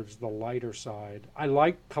towards the lighter side. I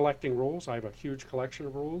like collecting rules. I have a huge collection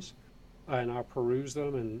of rules, and I'll peruse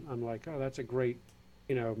them, and I'm like, oh, that's a great,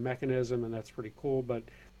 you know, mechanism, and that's pretty cool. But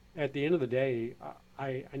at the end of the day,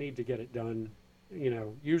 I need to get it done, you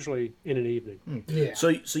know, usually in an evening. Yeah. So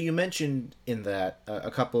you mentioned in that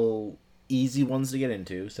a couple easy ones to get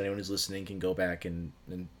into, so anyone who's listening can go back and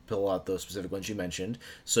pull out those specific ones you mentioned.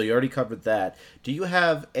 So you already covered that. Do you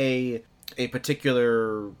have a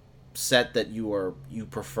particular set that you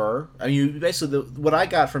prefer? I mean, you basically, what I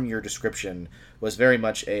got from your description was very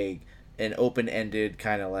much an open-ended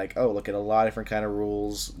kind of like, oh, look at a lot of different kind of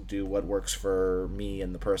rules, do what works for me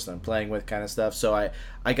and the person I'm playing with kind of stuff. So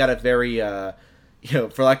I got a very, you know,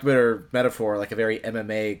 for lack of a better metaphor, like a very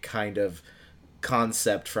MMA kind of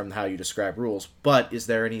concept from how you describe rules. But is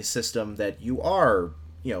there any system that you are,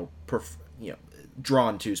 you know,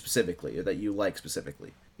 drawn to specifically, or that you like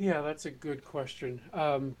specifically? Yeah, that's a good question.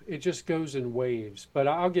 It just goes in waves, but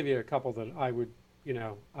I'll give you a couple that I would, you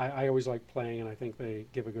know, I always like playing, and I think they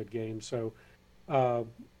give a good game. So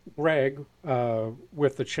Greg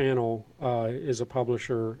with the channel is a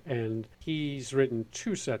publisher, and he's written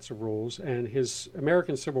 2 sets of rules, and his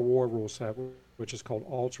American Civil War rule set, which is called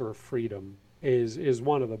Altar of Freedom, is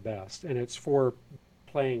one of the best, and it's for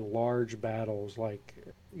playing large battles like,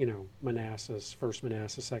 you know, Manassas, First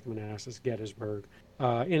Manassas, Second Manassas, Gettysburg,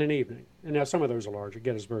 in an evening. And now some of those are large. At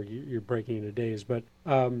Gettysburg, you're breaking into days, but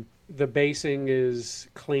the basing is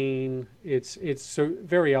clean. It's so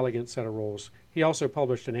very elegant set of rules. He also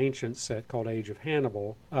published an ancient set called Age of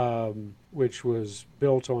Hannibal, which was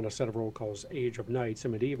built on a set of rules called Age of Knights, a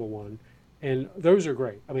medieval one, and those are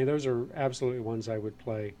great. I mean, those are absolutely ones I would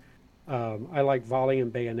play. I like Volley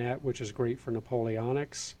and Bayonet, which is great for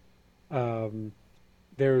Napoleonics.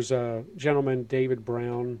 There's a gentleman, David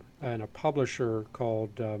Brown, and a publisher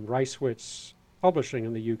called Ricewitz Publishing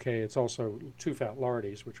in the UK. It's also Two Fat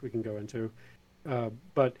Lardies, which we can go into.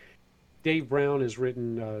 But Dave Brown has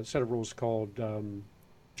written a set of rules called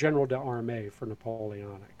General d'Armée for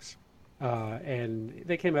Napoleonics. And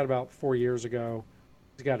they came out about 4 years ago.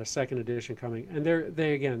 He's got a second edition coming. And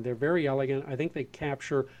they're very elegant. I think they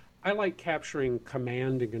I like capturing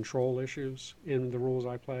command and control issues in the rules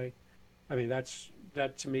I play. I mean,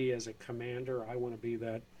 that to me as a commander, I want to be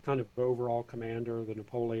that kind of overall commander, the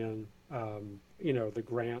Napoleon, the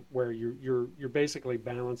Grant, where you're basically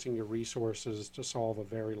balancing your resources to solve a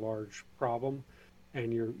very large problem,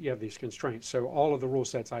 and you have these constraints. So all of the rule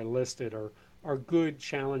sets I listed are good,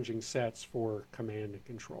 challenging sets for command and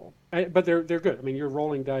control. But they're good. I mean, you're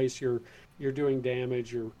rolling dice, you're doing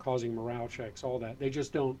damage, you're causing morale checks, all that.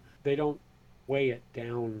 They don't weigh it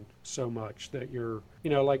down so much that you're,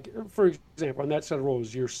 like, for example, in that set of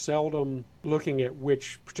rules, you're seldom looking at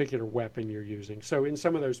which particular weapon you're using. So in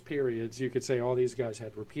some of those periods, you could say, oh, these guys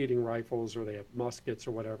had repeating rifles or they have muskets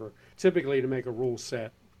or whatever. Typically, to make a rule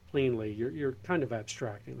set cleanly, you're kind of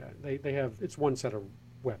abstracting that. They have, it's one set of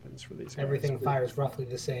weapons for these guys. Everything fires roughly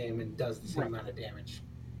the same and does the same amount of damage.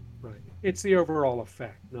 Right. It's the overall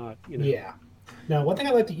effect, not, Yeah. Now, one thing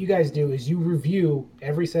I like that you guys do is you review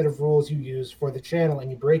every set of rules you use for the channel, and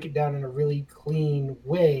you break it down in a really clean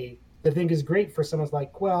way that I think is great for someone's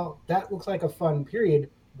like, well, that looks like a fun period.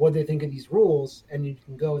 What do they think of these rules? And you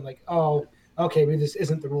can go and like, oh, okay, maybe this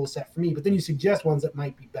isn't the rule set for me. But then you suggest ones that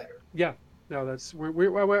might be better. Yeah. No, that's,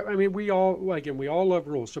 we all love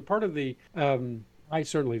rules. So part of the, I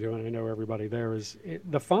certainly do, and I know everybody there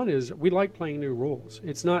the fun is we like playing new rules.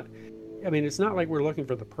 It's not like we're looking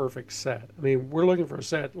for the perfect set. I mean, we're looking for a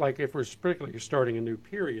set, like if we're particularly starting a new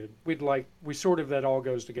period, that all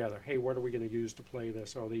goes together. Hey, what are we going to use to play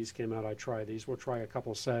this? Oh, these came out, I try these. We'll try a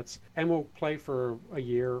couple sets and we'll play for a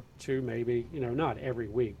year, two, maybe, not every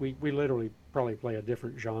week. We literally probably play a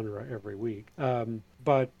different genre every week.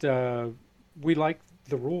 But we like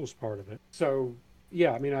the rules part of it. So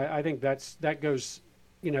yeah, I mean, I think that goes,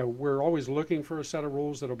 we're always looking for a set of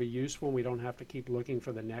rules that'll be useful. We don't have to keep looking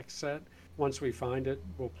for the next set. Once we find it,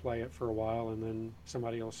 we'll play it for a while, and then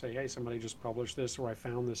somebody will say, hey, somebody just published this, or I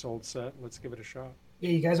found this old set. Let's give it a shot.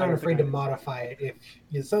 Yeah, you guys aren't afraid to modify it. If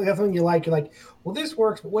you so that's something you like, you're like, well, this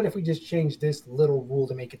works, but what if we just change this little rule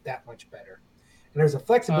to make it that much better? And there's a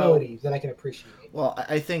flexibility that I can appreciate. Well,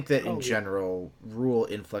 I think that in general, rule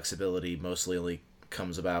inflexibility mostly only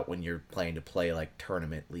comes about when you're playing to play like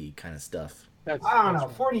tournament league kind of stuff. I don't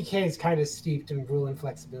know. 40K is kind of steeped in rule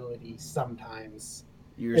inflexibility sometimes,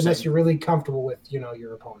 unless you're really comfortable with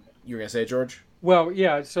your opponent. You were gonna say, George? Well,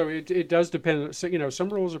 yeah. So it does depend. So some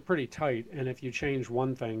rules are pretty tight, and if you change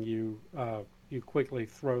one thing, you quickly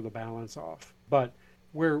throw the balance off. But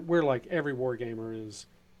we're like every wargamer is,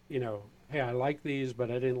 hey, I like these, but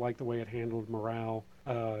I didn't like the way it handled morale.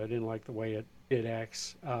 I didn't like the way it did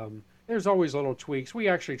X. There's always little tweaks. We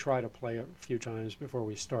actually try to play it a few times before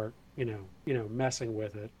we start, messing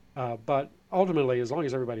with it. But ultimately, as long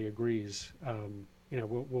as everybody agrees,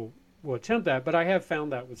 we'll attempt that. But I have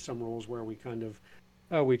found that with some rules where we kind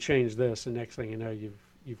of, we change this, and next thing you know,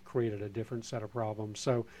 you've created a different set of problems.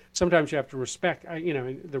 So sometimes you have to respect,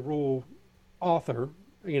 the rule author,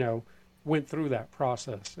 went through that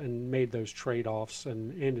process and made those trade-offs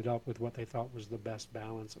and ended up with what they thought was the best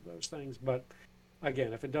balance of those things. But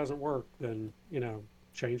again, if it doesn't work, then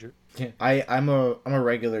change it. I'm a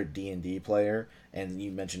regular D&D player, and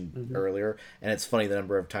you mentioned earlier, and it's funny the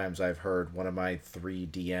number of times I've heard one of my 3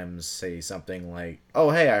 DMs say something like,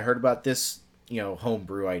 "Oh, hey, I heard about this,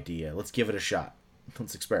 homebrew idea. Let's give it a shot.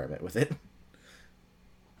 Let's experiment with it."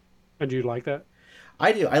 And do you like that?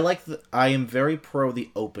 I do. I am very pro the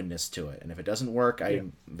openness to it. And if it doesn't work, I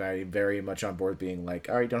am very, very much on board being like,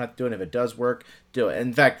 all right, don't have to do it. If it does work, do it.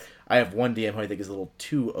 In fact, I have one DM who I think is a little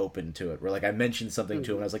too open to it, where like I mentioned something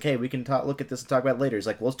to him and I was like, hey, we can look at this and talk about it later. He's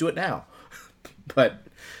like, well, let's do it now. But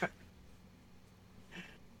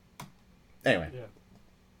anyway. Yeah.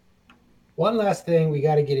 One last thing we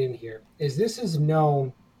got to get in here is this is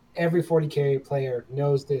known. Every 40K player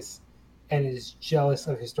knows this and is jealous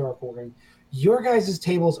of historical wargaming. Your guys'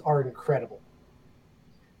 tables are incredible.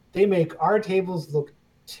 They make our tables look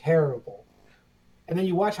terrible. And then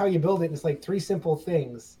you watch how you build it, and it's like 3 simple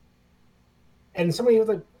things. And somebody was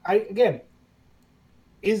like,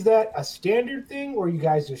 is that a standard thing, or are you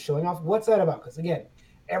guys just showing off? What's that about? Because again,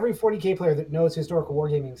 every 40K player that knows historical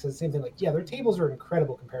wargaming says the same thing. Like, yeah, their tables are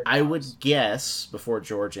incredible compared to ours. would guess, before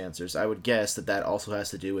George answers, I would guess that also has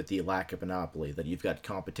to do with the lack of monopoly, that you've got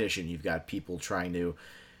competition, you've got people trying to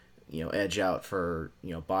edge out for,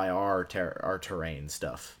 buy our terrain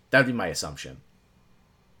stuff. That'd be my assumption.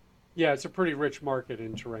 Yeah, it's a pretty rich market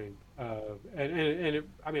in terrain.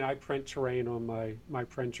 I print terrain on my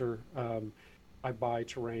printer. I buy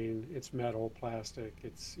terrain. It's metal, plastic,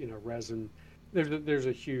 it's, resin. There's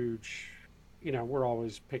a huge, we're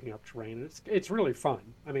always picking up terrain. It's really fun.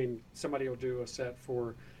 I mean, somebody will do a set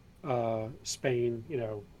for Spain,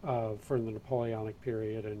 for the Napoleonic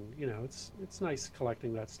period, and it's nice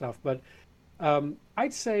collecting that stuff. But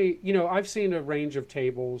I'd say, I've seen a range of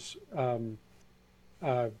tables.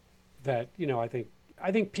 that,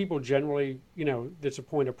 I think people generally, it's a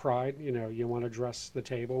point of pride. You want to dress the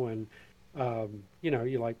table, and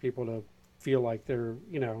you like people to feel like they're,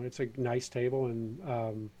 it's a nice table,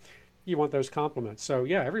 and you want those compliments. So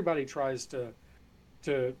yeah, everybody tries to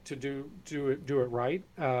do it right.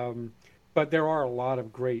 But there are a lot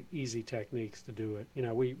of great easy techniques to do it.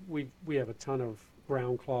 We have a ton of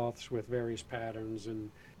ground cloths with various patterns, and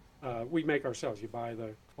we make ourselves. You buy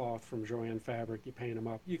the cloth from Joanne Fabric, you paint them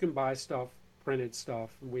up. You can buy stuff, printed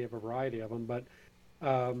stuff, and we have a variety of them. But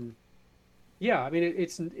yeah, I mean,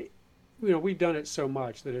 we've done it so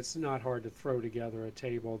much that it's not hard to throw together a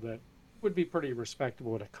table that would be pretty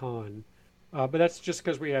respectable at a con. But that's just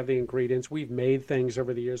because we have the ingredients. We've made things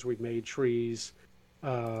over the years. We've made trees.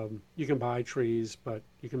 You can buy trees, but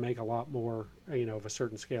you can make a lot more, of a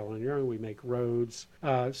certain scale on your own. We make roads.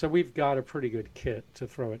 So we've got a pretty good kit to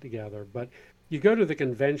throw it together. But you go to the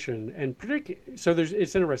convention, and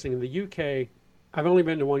it's interesting. In the UK, I've only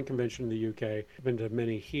been to one convention in the UK. I've been to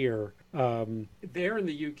many here. There in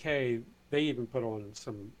the UK, they even put on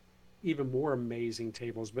some even more amazing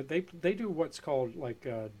tables, but they do what's called like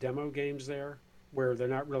demo games there, where they're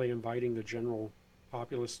not really inviting the general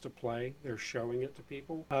populace to play. They're showing it to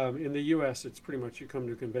people. In the U.S., it's pretty much you come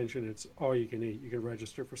to a convention, it's all you can eat. You can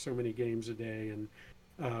register for so many games a day, and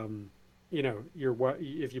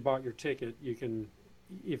if you bought your ticket, you can,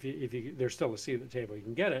 if you there's still a seat at the table, you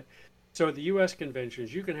can get it. So at the U.S.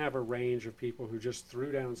 conventions, you can have a range of people who just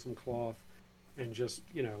threw down some cloth and just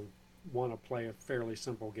want to play a fairly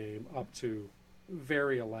simple game, up to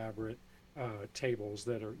very elaborate tables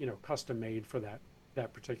that are custom made for that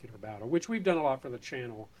particular battle, which we've done a lot for the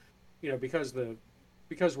channel, because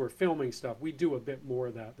we're filming stuff. We do a bit more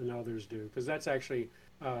of that than others do, because that's actually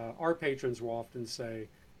our patrons will often say,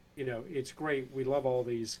 it's great, we love all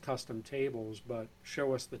these custom tables, but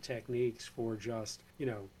show us the techniques for just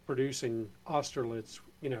producing Austerlitz,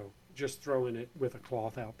 just throwing it with a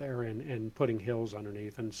cloth out there and putting hills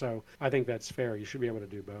underneath. And so I think that's fair. You should be able to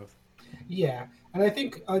do both. Yeah, and I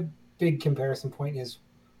think a big comparison point is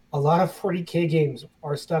a lot of 40K games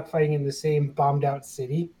are stuck fighting in the same bombed out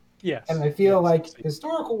city. Yes. And I feel like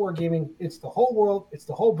historical wargaming, it's the whole world, it's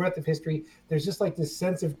the whole breadth of history. There's just like this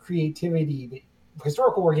sense of creativity that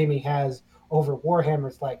historical wargaming has over Warhammer.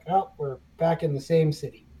 It's like, oh, we're back in the same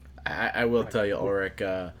city. I will tell you, Ulrich,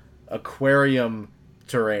 aquarium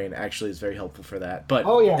terrain actually is very helpful for that. But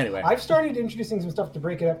anyway, I've started introducing some stuff to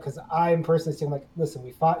break it up, because I'm personally saying, like, listen,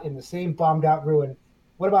 we fought in the same bombed out ruin.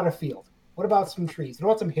 What about a field? What about some trees? What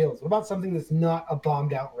about some hills? What about something that's not a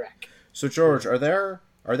bombed out wreck? So George, are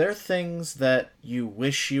there things that you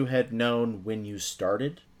wish you had known when you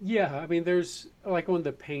started? Yeah, I mean, there's like on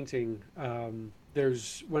the painting.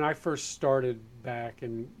 There's when I first started back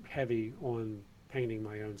and heavy on painting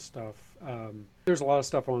my own stuff. There's a lot of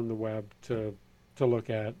stuff on the web to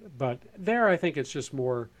look at, but there I think it's just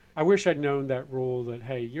more, I wish I'd known that rule that,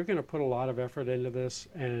 hey, you're going to put a lot of effort into this,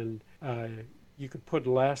 and you could put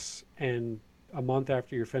less, and a month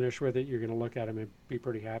after you're finished with it, you're going to look at them and be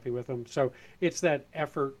pretty happy with them. So it's that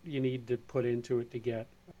effort you need to put into it to get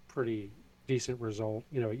a pretty decent result.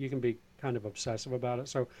 You can be kind of obsessive about it.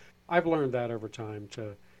 So I've learned that over time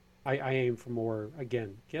I aim for more,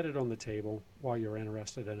 again, get it on the table while you're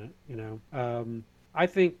interested in it, I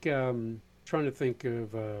think, trying to think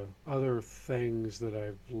of other things that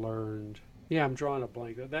I've learned. Yeah, I'm drawing a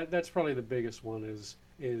blank. That's probably the biggest one is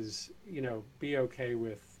be okay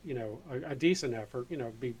with a decent effort.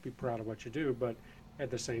 Be proud of what you do, but at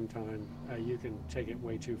the same time, you can take it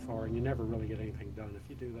way too far, and you never really get anything done if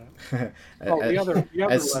you do that. The other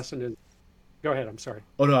lesson is. Go ahead. I'm sorry.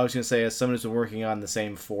 Oh no, I was going to say, as someone who's been working on the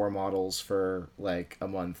same 4 models for like a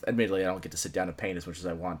month, admittedly, I don't get to sit down and paint as much as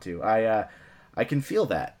I want to. I can feel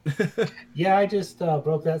that. Yeah, I just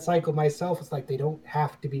broke that cycle myself. It's like they don't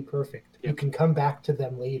have to be perfect. Yep. You can come back to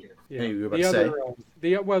them later. Yeah. You were about to say?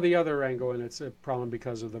 The other angle, and it's a problem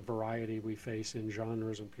because of the variety we face in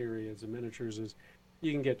genres and periods and miniatures, is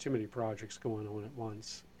you can get too many projects going on at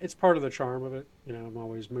once. It's part of the charm of it. I'm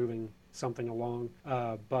always moving something along,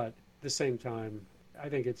 but at the same time, I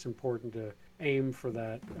think it's important to aim for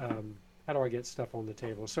that. How do I get stuff on the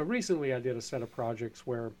table? So recently I did a set of projects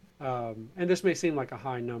where, and this may seem like a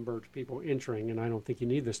high number to people entering, and I don't think you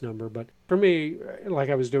need this number, but for me, like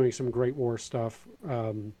I was doing some Great War stuff,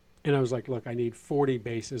 and I was like, look, I need 40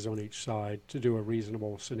 bases on each side to do a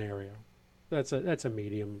reasonable scenario. That's a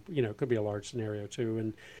medium, it could be a large scenario too.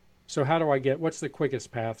 And so how do I what's the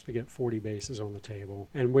quickest path to get 40 bases on the table,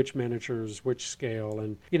 and which miniatures, which scale?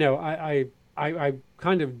 And, I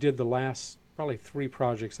kind of did the last probably 3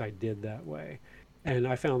 projects I did that way. And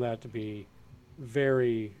I found that to be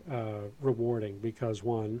very rewarding because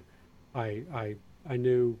one, I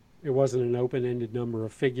knew it wasn't an open-ended number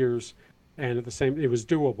of figures, and at the same, it was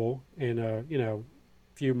doable in a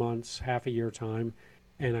few months, half a year time,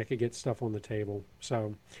 and I could get stuff on the table.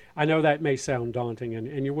 So I know that may sound daunting,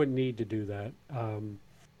 and you wouldn't need to do that.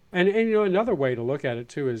 And another way to look at it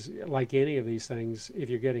too is like any of these things, if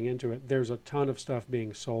you're getting into it, there's a ton of stuff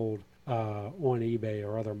being sold on eBay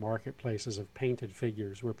or other marketplaces of painted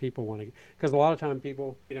figures where people want to, because a lot of time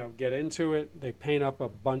people get into it, they paint up a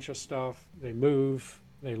bunch of stuff, they move,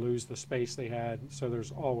 they lose the space they had, so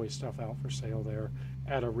there's always stuff out for sale there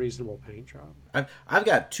at a reasonable paint job. I've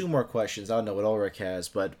got two more questions. I don't know what Ulrich has,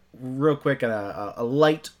 but real quick and a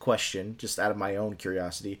light question, just out of my own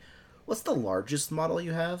curiosity. What's the largest model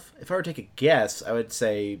you have? If I were to take a guess, I would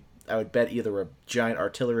bet either a giant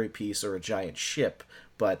artillery piece or a giant ship,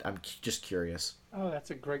 but I'm just curious. Oh,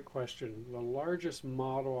 that's a great question. The largest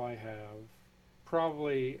model I have,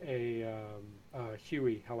 probably a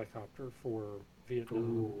Huey helicopter for Vietnam.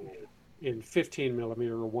 Ooh. In 15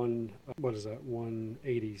 millimeter,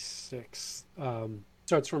 186.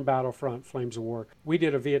 So it's from Battlefront, Flames of War. We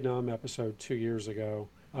did a Vietnam episode 2 years ago.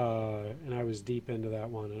 And I was deep into that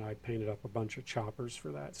one, and I painted up a bunch of choppers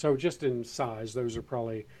for that. So just in size, those are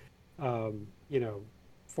probably, 4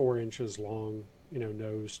 inches long,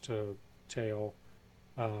 nose to tail.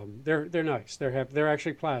 They're nice. They're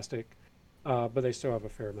actually plastic, but they still have a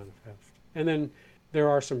fair amount of heft. And then there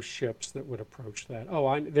are some ships that would approach that.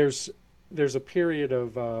 Oh, there's a period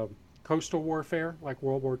of coastal warfare, like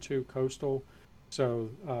World War II coastal. So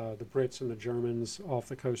the Brits and the Germans off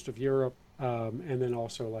the coast of Europe. And then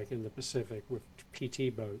also like in the Pacific with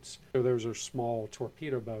PT boats. So those are small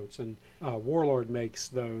torpedo boats, and Warlord makes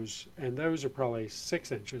those, and those are probably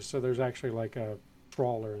 6 inches. So there's actually like a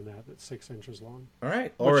trawler in that's 6 inches long. All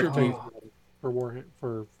right. What's your take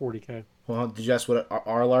for 40K? Well, did you ask what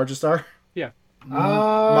our largest are? Yeah.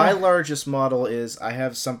 My largest model is, I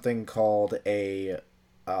have something called a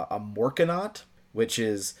Morkanaut, which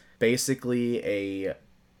is basically a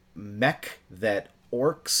mech that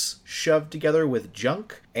orcs shoved together with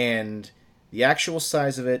junk, and the actual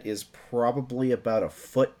size of it is probably about a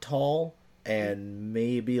foot tall and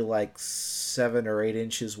maybe like 7 or 8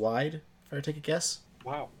 inches wide, if I take a guess.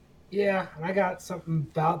 Wow. Yeah, and I got something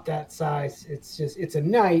about that size. It's a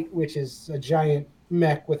knight, which is a giant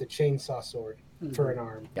mech with a chainsaw sword for an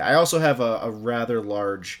arm. Yeah, I also have a rather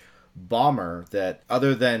large bomber that,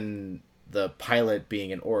 other than the pilot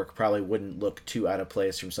being an orc, probably wouldn't look too out of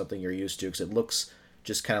place from something you're used to, because it looks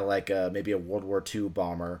just kind of like maybe a World War II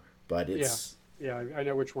bomber, but it's... Yeah, I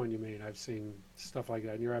know which one you mean. I've seen stuff like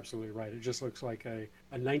that, and you're absolutely right. It just looks like a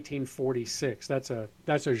 1946. That's a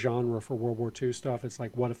genre for World War II stuff. It's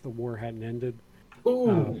like, what if the war hadn't ended?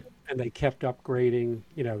 Ooh. And they kept upgrading.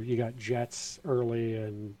 You got jets early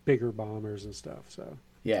and bigger bombers and stuff. So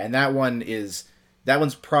yeah, and that one's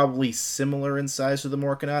probably similar in size to the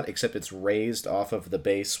Morkanaut, except it's raised off of the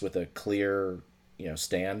base with a clear,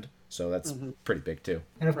 stand. So that's pretty big too.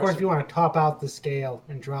 And of course, if you want to top out the scale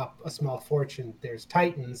and drop a small fortune, there's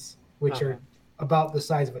Titans, which are about the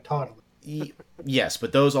size of a toddler. Yes,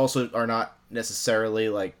 but those also are not necessarily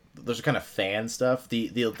like, those are kind of fan stuff.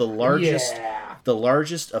 The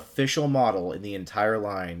largest official model in the entire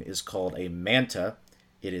line is called a Manta.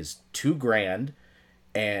 It is $2,000,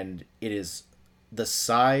 and it is the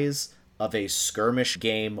size of a skirmish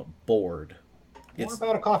game board. It's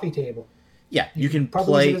about a coffee table. Yeah, you can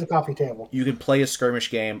probably use it as a coffee table. You can play a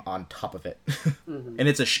skirmish game on top of it, and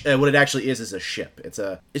it's what it actually is a ship.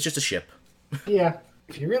 It's just a ship. Yeah,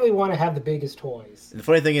 if you really want to have the biggest toys. And the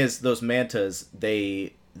funny thing is, those Mantas,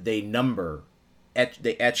 they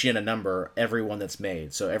etch in a number every one that's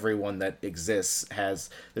made. So every one that exists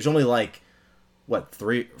there's only like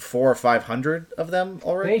 400 or 500 of them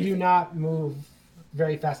already. They do not move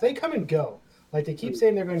very fast. They come and go. Like, they keep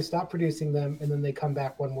saying they're going to stop producing them, and then they come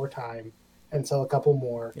back one more time and sell a couple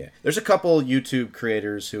more. Yeah, there's a couple YouTube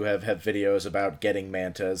creators who have videos about getting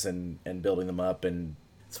Mantas and building them up, and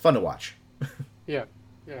it's fun to watch. Yeah,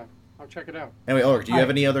 I'll check it out. Anyway, Ulrich, do you have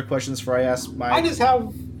any other questions before I ask mine? I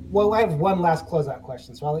have one last closeout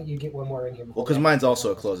question, so I'll let you get one more in here. Well, because mine's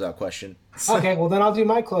also a closeout question. Okay, well then I'll do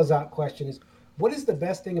my closeout question is, what is the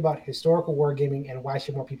best thing about historical wargaming, and why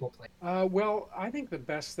should more people play? Well, I think the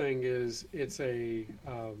best thing is it's a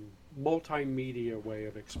multimedia way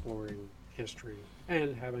of exploring history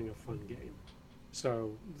and having a fun game.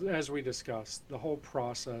 So, as we discussed, the whole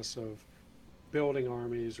process of building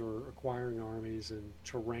armies or acquiring armies and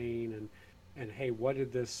terrain and hey, what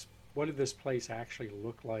did this what did this place actually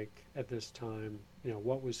look like at this time?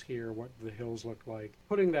 What was here, what the hills looked like.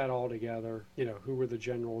 Putting that all together, who were the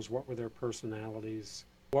generals, what were their personalities,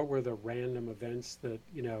 what were the random events that,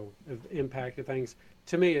 have impacted things.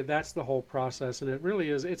 To me, that's the whole process. And it really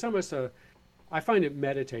is, it's almost I find it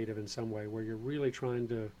meditative in some way, where you're really trying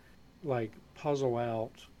to like puzzle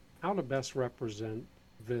out how to best represent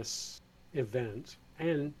this event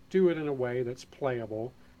and do it in a way that's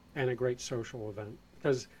playable and a great social event.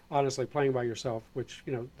 Because honestly, playing by yourself, which,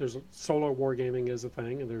 there's solo wargaming is a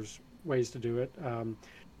thing, and there's ways to do it.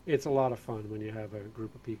 It's a lot of fun when you have a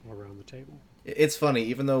group of people around the table. It's funny,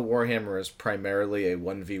 even though Warhammer is primarily a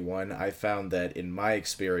 1v1, I found that in my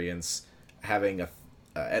experience, having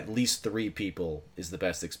at least 3 people is the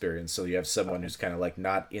best experience. So you have someone who's kind of like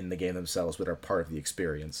not in the game themselves, but are part of the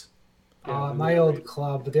experience. My old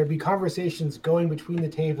club, there'd be conversations going between the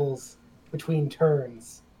tables, between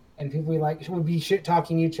turns. And people would be shit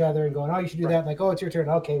talking each other and going, "Oh, you should do that." Like, "Oh, it's your turn."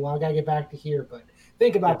 Okay, well, I gotta get back to here, but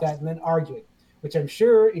think about that, and then arguing, which I'm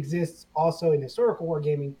sure exists also in historical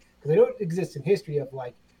wargaming, because they don't exist in history of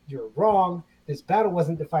like, you're wrong. This battle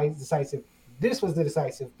wasn't decisive. This was the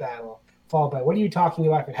decisive battle. Followed by, what are you talking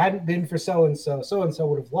about? If it hadn't been for so and so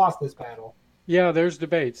would have lost this battle. Yeah, there's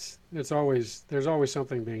debates. There's always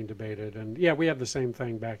something being debated, and yeah, we have the same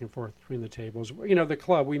thing back and forth between the tables. The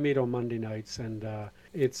club, we meet on Monday nights, and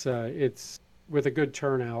it's with a good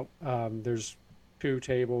turnout. There's 2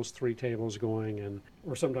 tables, 3 tables going,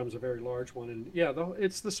 or sometimes a very large one. And yeah,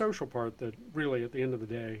 it's the social part that really, at the end of the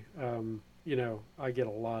day, I get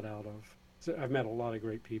a lot out of. So I've met a lot of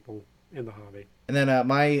great people in the hobby. And then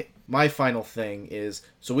my final thing is,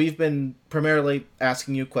 so we've been primarily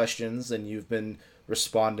asking you questions, and you've been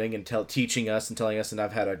responding and teaching us and telling us, and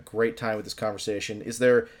I've had a great time with this conversation. Is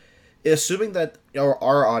there, assuming that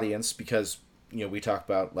our audience, because we talk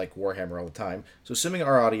about like Warhammer all the time, so assuming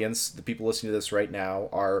our audience, the people listening to this right now,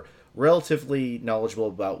 are relatively knowledgeable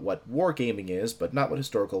about what wargaming is, but not what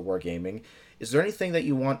historical wargaming, is there anything that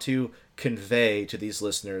you want to convey to these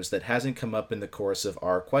listeners that hasn't come up in the course of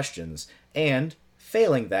our questions? And,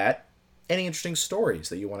 failing that, any interesting stories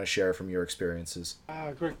that you want to share from your experiences?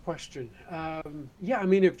 Great question.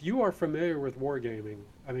 If you are familiar with wargaming,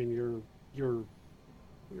 you're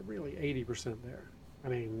really 80% there.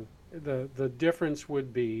 The difference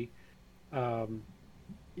would be, acquiring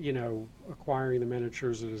the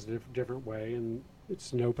miniatures is a different way, and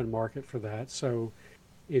it's an open market for that, so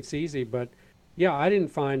it's easy. But yeah, I didn't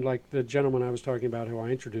find, like the gentleman I was talking about who I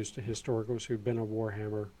introduced to historicals, who'd been a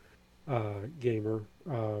Warhammer gamer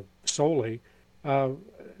solely,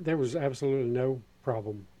 there was absolutely no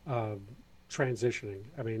problem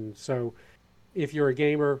transitioning. So if you're a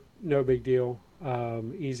gamer, no big deal,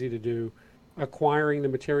 easy to do. Acquiring the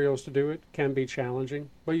materials to do it can be challenging,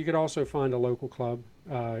 but you could also find a local club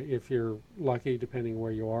if you're lucky, depending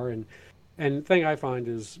where you are. And the thing I find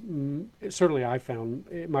is, certainly I found,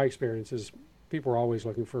 in my experience, is people are always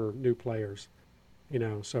looking for new players,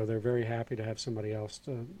 so they're very happy to have somebody else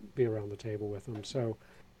to be around the table with them. So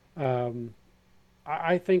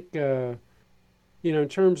I think, in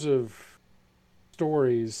terms of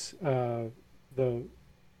stories, I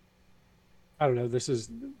don't know, this is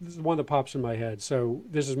one that pops in my head. So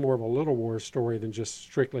this is more of a Little Wars story than just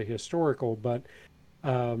strictly historical, but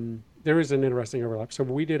there is an interesting overlap. So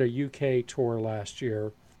we did a UK tour last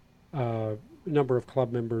year. A number of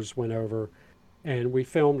club members went over, and we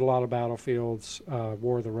filmed a lot of battlefields,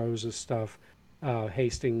 War of the Roses stuff,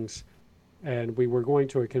 Hastings, and we were going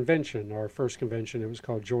to a convention, our first convention. It was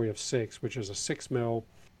called Joy of Six, which is a 6mm.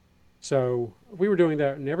 So we were doing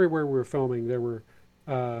that, and everywhere we were filming, there were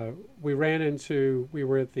we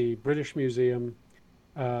were at the British Museum,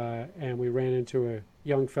 and we ran into a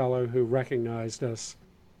young fellow who recognized us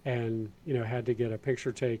and, had to get a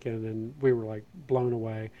picture taken, and we were like blown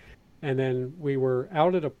away. And then we were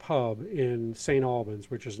out at a pub in St. Albans,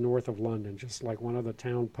 which is north of London, just like one of the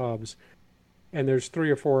town pubs. And there's 3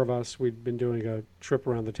 or 4 of us. We'd been doing a trip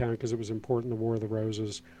around the town because it was important, the War of the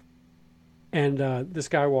Roses. And this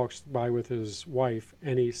guy walks by with his wife,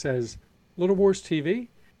 and he says, "Little Wars TV?"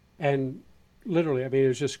 And literally, it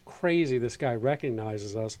was just crazy. This guy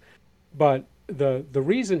recognizes us. But the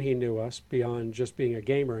reason he knew us, beyond just being a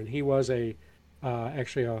gamer, and he was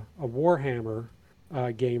actually a Warhammer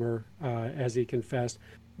gamer, as he confessed,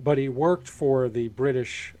 but he worked for the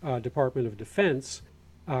British Department of Defense,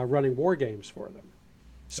 running war games for them.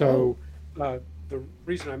 So the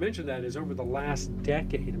reason I mention that is, over the last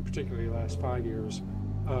decade, and particularly the last 5 years,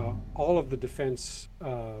 all of the defense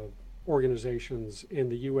organizations in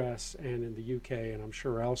the US and in the UK, and I'm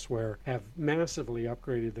sure elsewhere, have massively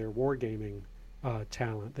upgraded their wargaming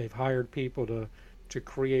talent. They've hired people to to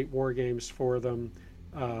create war games for them.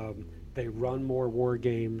 They run more war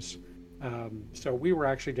games. So we were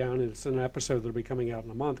actually down, it's an episode that'll be coming out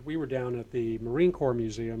in a month. We were down at the Marine Corps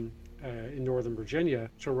Museum in Northern Virginia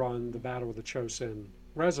to run the Battle of the Chosin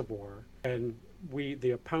Reservoir. And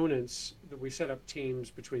the opponents, we set up teams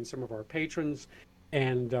between some of our patrons,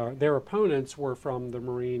 and their opponents were from the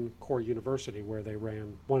Marine Corps University, where they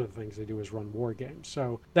ran, one of the things they do is run war games.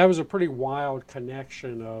 So that was a pretty wild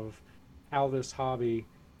connection of how this hobby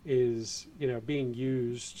is, being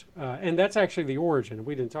used. And that's actually the origin.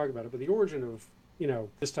 We didn't talk about it, but the origin of,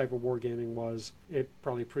 this type of wargaming was, it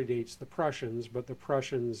probably predates the Prussians, but the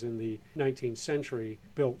Prussians in the 19th century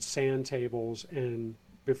built sand tables, and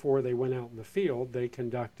before they went out in the field, they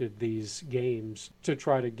conducted these games to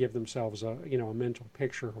try to give themselves a mental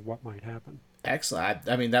picture of what might happen. Excellent.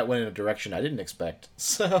 I mean, that went in a direction I didn't expect.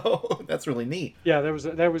 So that's really neat. Yeah,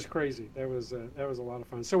 that was crazy. That was a lot of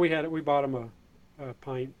fun. So we bought them a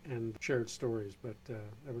pint and shared stories, but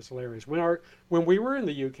that was hilarious. When we were in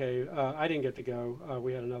the UK, I didn't get to go.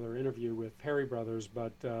 We had another interview with Perry Brothers,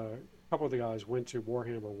 but a couple of the guys went to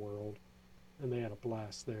Warhammer World, and they had a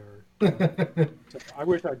blast there. So I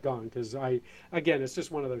wish I'd gone, because it's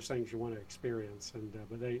just one of those things you want to experience, and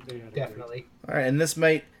but they had Definitely. All right, and this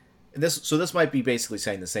might be basically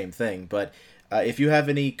saying the same thing, but if you have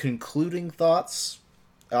any concluding thoughts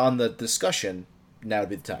on the discussion, now would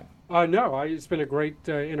be the time. No, it's been a great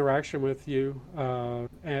interaction with you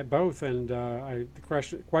at both, and the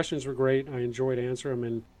questions were great. I enjoyed answering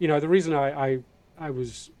them, and the reason I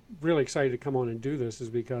was really excited to come on and do this is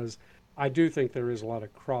because I do think there is a lot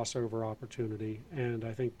of crossover opportunity, and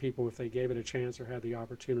I think people, if they gave it a chance or had the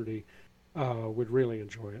opportunity, would really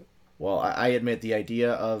enjoy it. Well, I admit the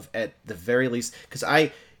idea of, at the very least, because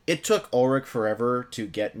it took Ulrich forever to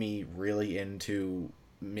get me really into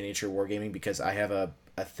miniature wargaming, because I have a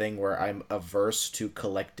thing where I'm averse to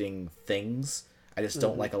collecting things. I just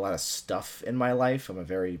don't like a lot of stuff in my life. I'm a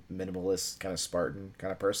very minimalist, kind of Spartan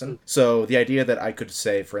kind of person. So the idea that I could,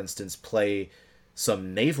 say, for instance, play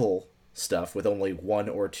some naval stuff with only 1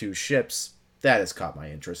 or 2 ships, that has caught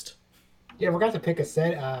my interest. Yeah, we're going to pick a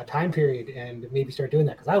set time period and maybe start doing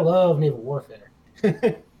that, because I love naval warfare.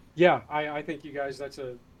 Yeah, I think you guys, that's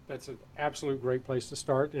an absolute great place to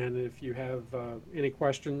start. And if you have any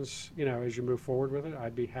questions, as you move forward with it,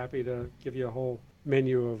 I'd be happy to give you a whole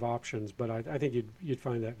menu of options. But I think you'd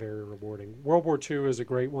find that very rewarding. World War II is a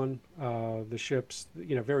great one. The ships,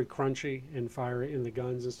 very crunchy and fire in the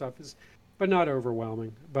guns and stuff but not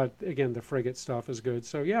overwhelming. But again, the frigate stuff is good.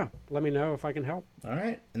 So yeah, let me know if I can help. All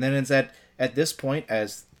right. And then it's at this point,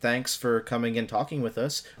 as thanks for coming and talking with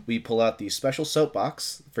us, we pull out the special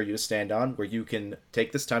soapbox for you to stand on, where you can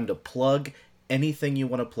take this time to plug anything you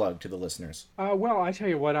want to plug to the listeners. Well, I tell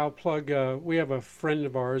you what, I'll plug, we have a friend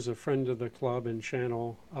of ours, a friend of the club and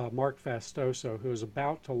channel, Mark Fastoso, who is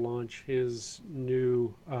about to launch his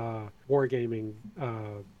new wargaming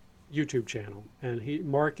YouTube channel. And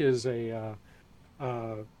Mark is a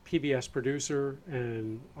PBS producer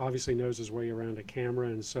and obviously knows his way around a camera,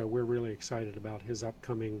 and so we're really excited about his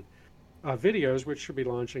upcoming videos, which should be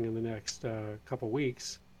launching in the next couple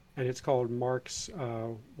weeks. And it's called Mark's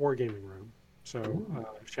Wargaming Room. So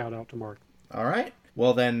shout out to Mark. All right.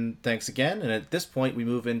 Well then, thanks again. And at this point, we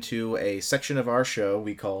move into a section of our show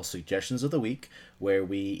we call Suggestions of the Week, where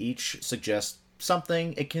we each suggest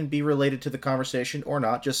something. It can be related to the conversation or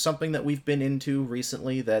not, just something that we've been into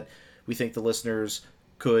recently that we think the listeners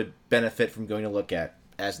could benefit from going to look at.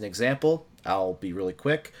 As an example, I'll be really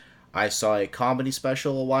quick. I saw a comedy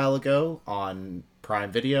special a while ago on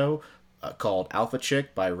Prime Video called Alpha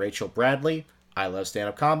Chick by Rachel Bradley. I love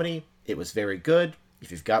stand-up comedy. It was very good.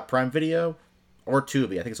 If you've got Prime Video or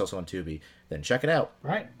Tubi, I think it's also on Tubi, then check it out.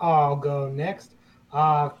 Right, I'll go next.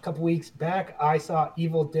 A couple weeks back, I saw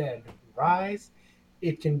Evil Dead Rise.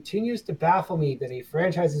 It continues to baffle me that a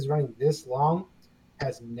franchise is running this long,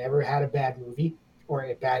 has never had a bad movie or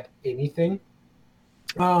a bad anything.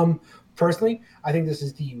 Personally, I think this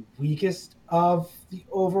is the weakest of the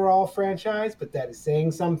overall franchise, but that is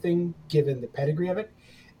saying something given the pedigree of it.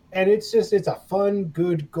 And it's a fun,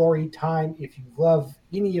 good, gory time. If you love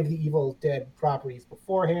any of the Evil Dead properties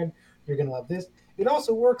beforehand, you're going to love this. It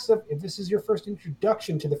also works if this is your first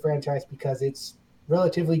introduction to the franchise, because it's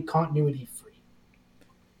relatively continuity free.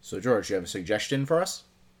 So, George, you have a suggestion for us?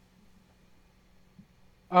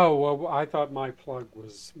 Oh, well, I thought my plug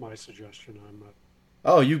was my suggestion.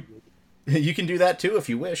 You can do that too if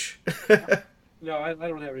you wish. No, I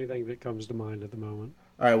don't have anything that comes to mind at the moment.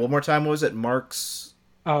 All right, one more time. What was it? Mark's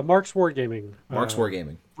Wargaming. Mark's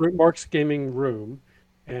Wargaming. Mark's Gaming Room.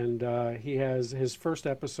 And he has his first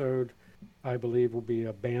episode I believe, will be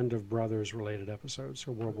a Band of Brothers related episode,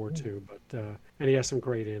 so World War II. But and he has some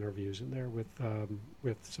great interviews in there with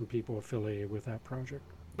some people affiliated with that project.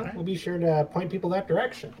 We'll be sure to point people that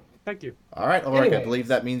direction. Thank you. All right, Ulrich, I Anyways. believe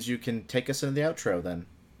that means you can take us into the outro then.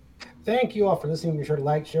 Thank you all for listening. Be sure to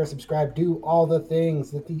like, share, subscribe, do all the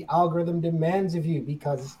things that the algorithm demands of you,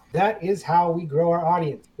 because that is how we grow our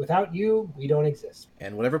audience. Without you, we don't exist.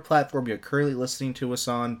 And whatever platform you're currently listening to us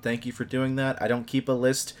on, thank you for doing that. I don't keep a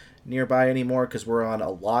list nearby anymore because we're on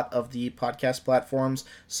a lot of the podcast platforms.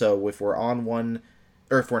 So if we're on one,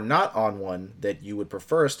 or if we're not on one that you would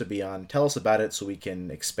prefer us to be on, tell us about it so we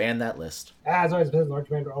can expand that list. As always, been Lord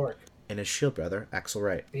Commander Ulrich. And his shield brother, Axel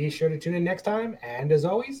Wright. Be sure to tune in next time, and as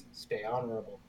always, stay honorable.